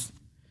Sopranos.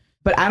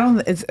 But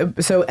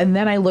and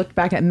then I looked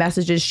back at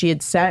messages she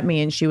had sent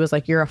me and she was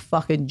like, you're a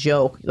fucking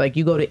joke. Like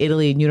you go to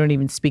Italy and you don't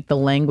even speak the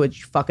language.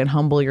 You fucking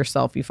humble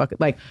yourself. You fucking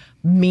like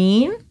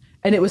mean.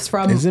 And it was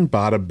from. Isn't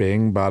bada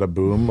bing, bada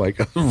boom like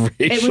a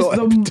racial?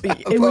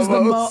 It was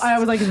I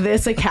was like,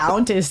 this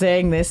account is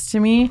saying this to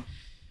me,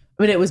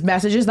 but it was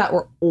messages that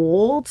were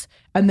old.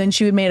 And then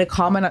she made a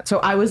comment. So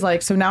I was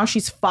like, so now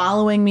she's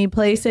following me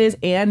places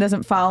and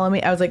doesn't follow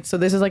me. I was like, so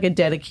this is like a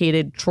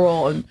dedicated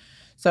troll. And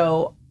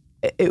so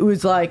it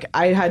was like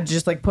I had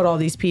just like put all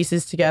these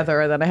pieces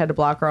together, and then I had to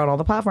block her on all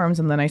the platforms,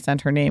 and then I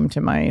sent her name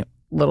to my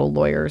little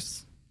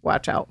lawyers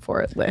watch out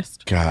for it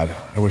list. God,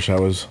 I wish I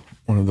was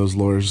one of those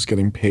lawyers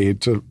getting paid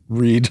to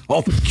read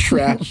all the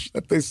trash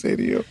that they say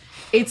to you.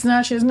 It's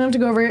not, she doesn't have to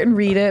go over it and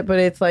read it, but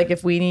it's like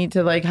if we need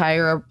to like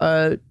hire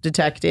a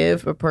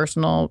detective, a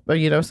personal,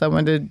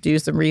 someone to do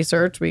some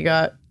research, we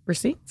got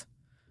receipts.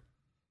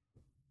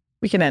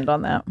 We can end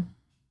on that.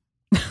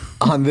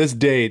 On this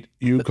date,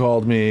 you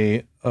called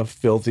me a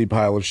filthy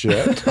pile of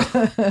shit.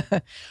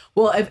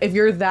 Well, if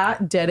you're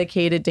that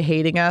dedicated to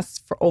hating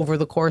us for over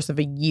the course of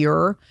a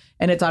year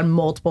and it's on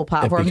multiple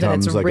platforms and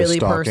it's like really a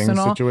stalking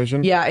personal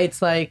situation. Yeah,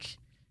 it's like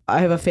I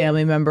have a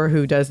family member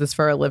who does this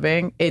for a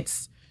living.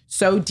 It's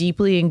so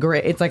deeply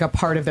ingrained. It's like a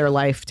part of their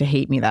life to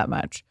hate me that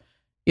much.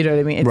 You know what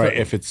I mean? It's right. Like,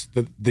 if it's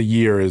the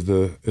year is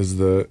the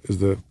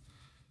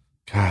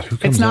God, who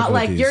comes it's not up with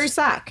like these? you're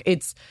sack.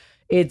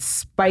 It's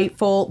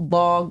spiteful,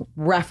 long,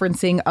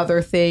 referencing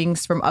other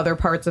things from other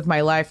parts of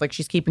my life. Like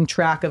she's keeping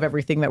track of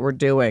everything that we're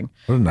doing.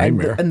 What a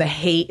nightmare. And the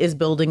hate is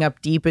building up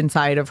deep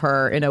inside of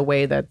her in a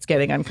way that's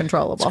getting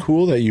uncontrollable. It's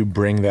cool that you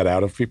bring that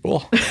out of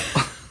people.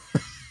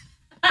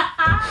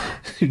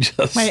 You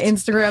just, my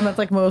Instagram that's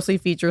like mostly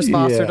features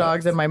foster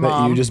dogs and my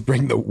mom. You just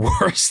bring the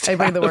worst. I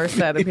bring the worst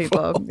out of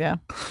people. Yeah.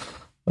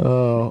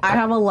 Oh, I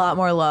have a lot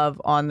more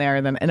love on there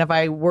and if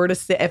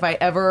I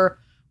ever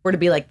were to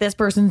be like, this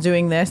person's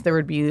doing this, there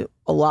would be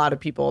a lot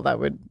of people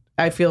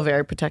I feel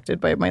very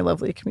protected by my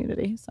lovely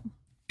community. So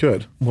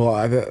good. Well,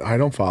 I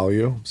don't follow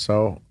you,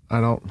 so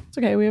I don't. It's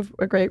okay. We have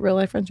a great real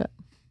life friendship.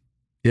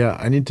 Yeah,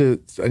 I need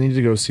to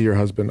go see your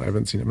husband. I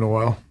haven't seen him in a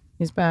while.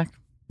 He's back.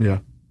 Yeah.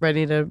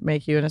 Ready to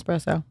make you an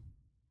espresso.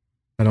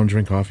 I don't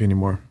drink coffee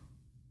anymore.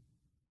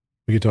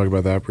 We could talk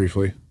about that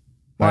briefly.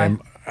 Why?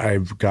 I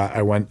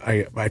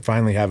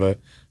finally have a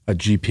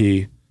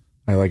GP.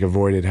 I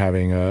avoided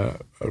having a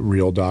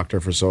real doctor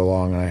for so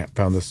long. And I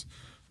found this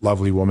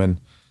lovely woman,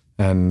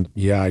 and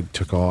I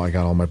got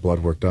all my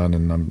blood work done,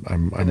 and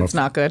it's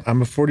not good.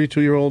 I'm a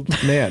 42-year-old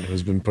man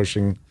who's been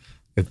pushing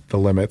the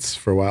limits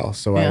for a while.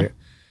 So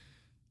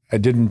I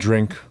didn't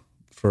drink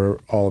for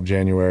all of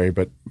January,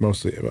 but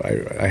mostly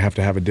I have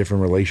to have a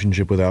different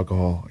relationship with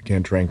alcohol. I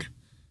can't drink,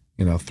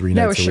 3 nights a week.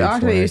 I was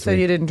shocked that you said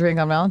you didn't drink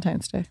on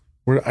Valentine's Day.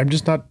 I'm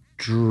just not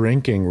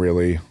drinking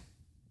really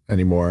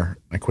anymore.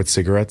 I quit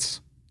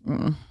cigarettes.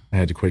 I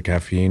had to quit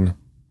caffeine.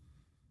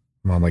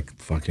 I'm on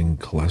fucking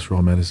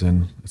cholesterol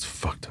medicine. It's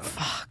fucked up.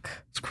 Fuck.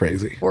 It's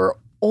crazy. We're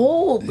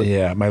old.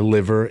 Yeah, my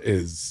liver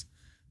is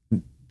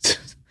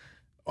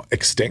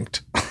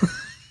extinct.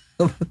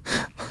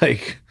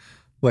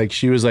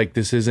 She was like,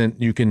 this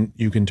isn't, you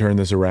can turn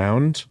this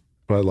around,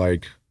 but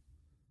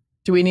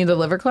do we need a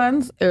liver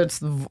cleanse?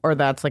 Or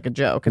that's like a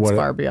joke. It's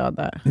far beyond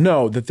that.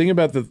 No, the thing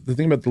about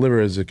the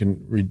liver is it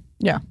can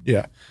yeah.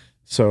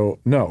 So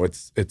no,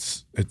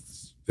 it's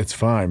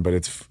fine, but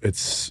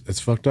it's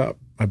fucked up.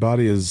 My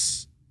body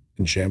is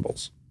in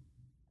shambles.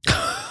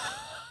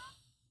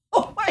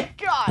 Oh my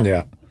God.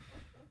 Yeah.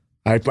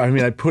 I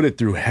mean, I put it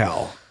through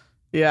hell.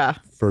 Yeah.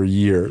 For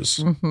years.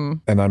 Mm-hmm.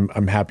 And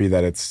I'm happy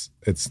that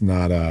it's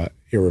not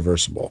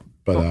irreversible.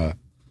 But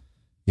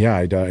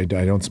I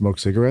don't smoke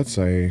cigarettes.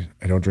 I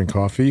don't drink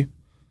coffee.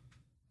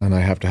 And I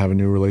have to have a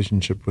new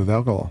relationship with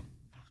alcohol.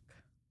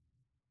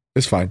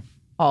 It's fine.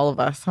 All of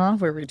us, huh?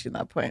 We're reaching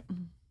that point.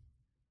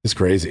 It's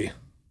crazy.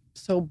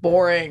 So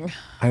boring.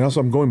 And also,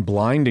 I'm going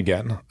blind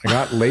again. I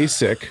got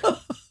LASIK.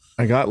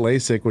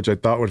 Which I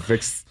thought would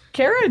fix.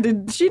 Kara,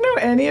 did she know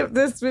any of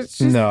this?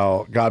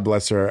 No, God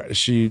bless her.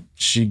 She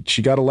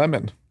got a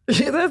lemon.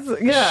 She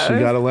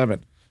got a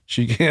lemon.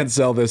 She can't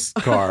sell this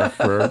car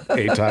for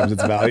 8 times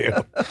its value.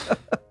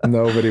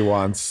 Nobody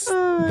wants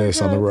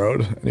this on the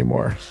road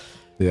anymore.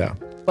 Yeah.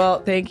 Well,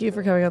 thank you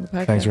for coming on the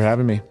podcast. Thanks for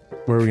having me.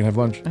 Where are we going to have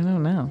lunch? I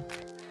don't know.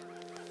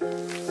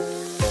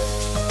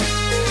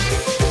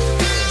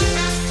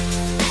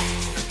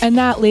 And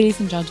that, ladies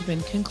and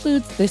gentlemen,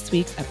 concludes this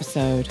week's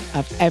episode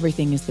of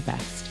Everything is the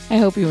Best. I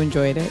hope you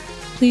enjoyed it.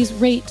 Please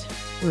rate,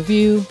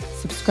 review,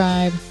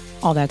 subscribe,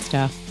 all that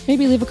stuff.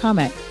 Maybe leave a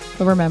comment.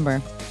 But remember,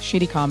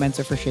 shitty comments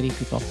are for shitty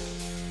people.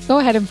 Go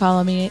ahead and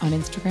follow me on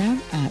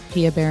Instagram at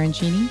Pia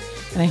Barancini.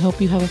 And I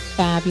hope you have a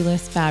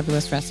fabulous,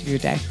 fabulous rest of your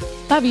day.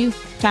 Love you.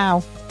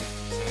 Ciao.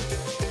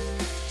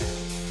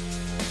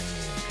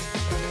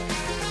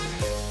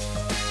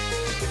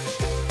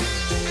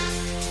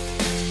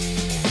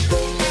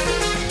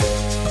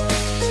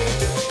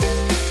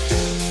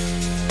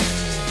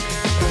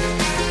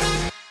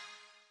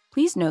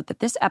 Please note that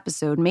this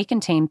episode may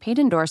contain paid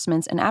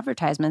endorsements and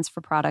advertisements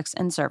for products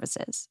and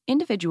services.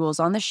 Individuals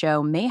on the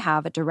show may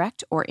have a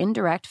direct or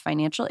indirect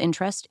financial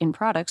interest in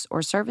products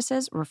or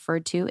services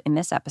referred to in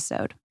this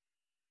episode.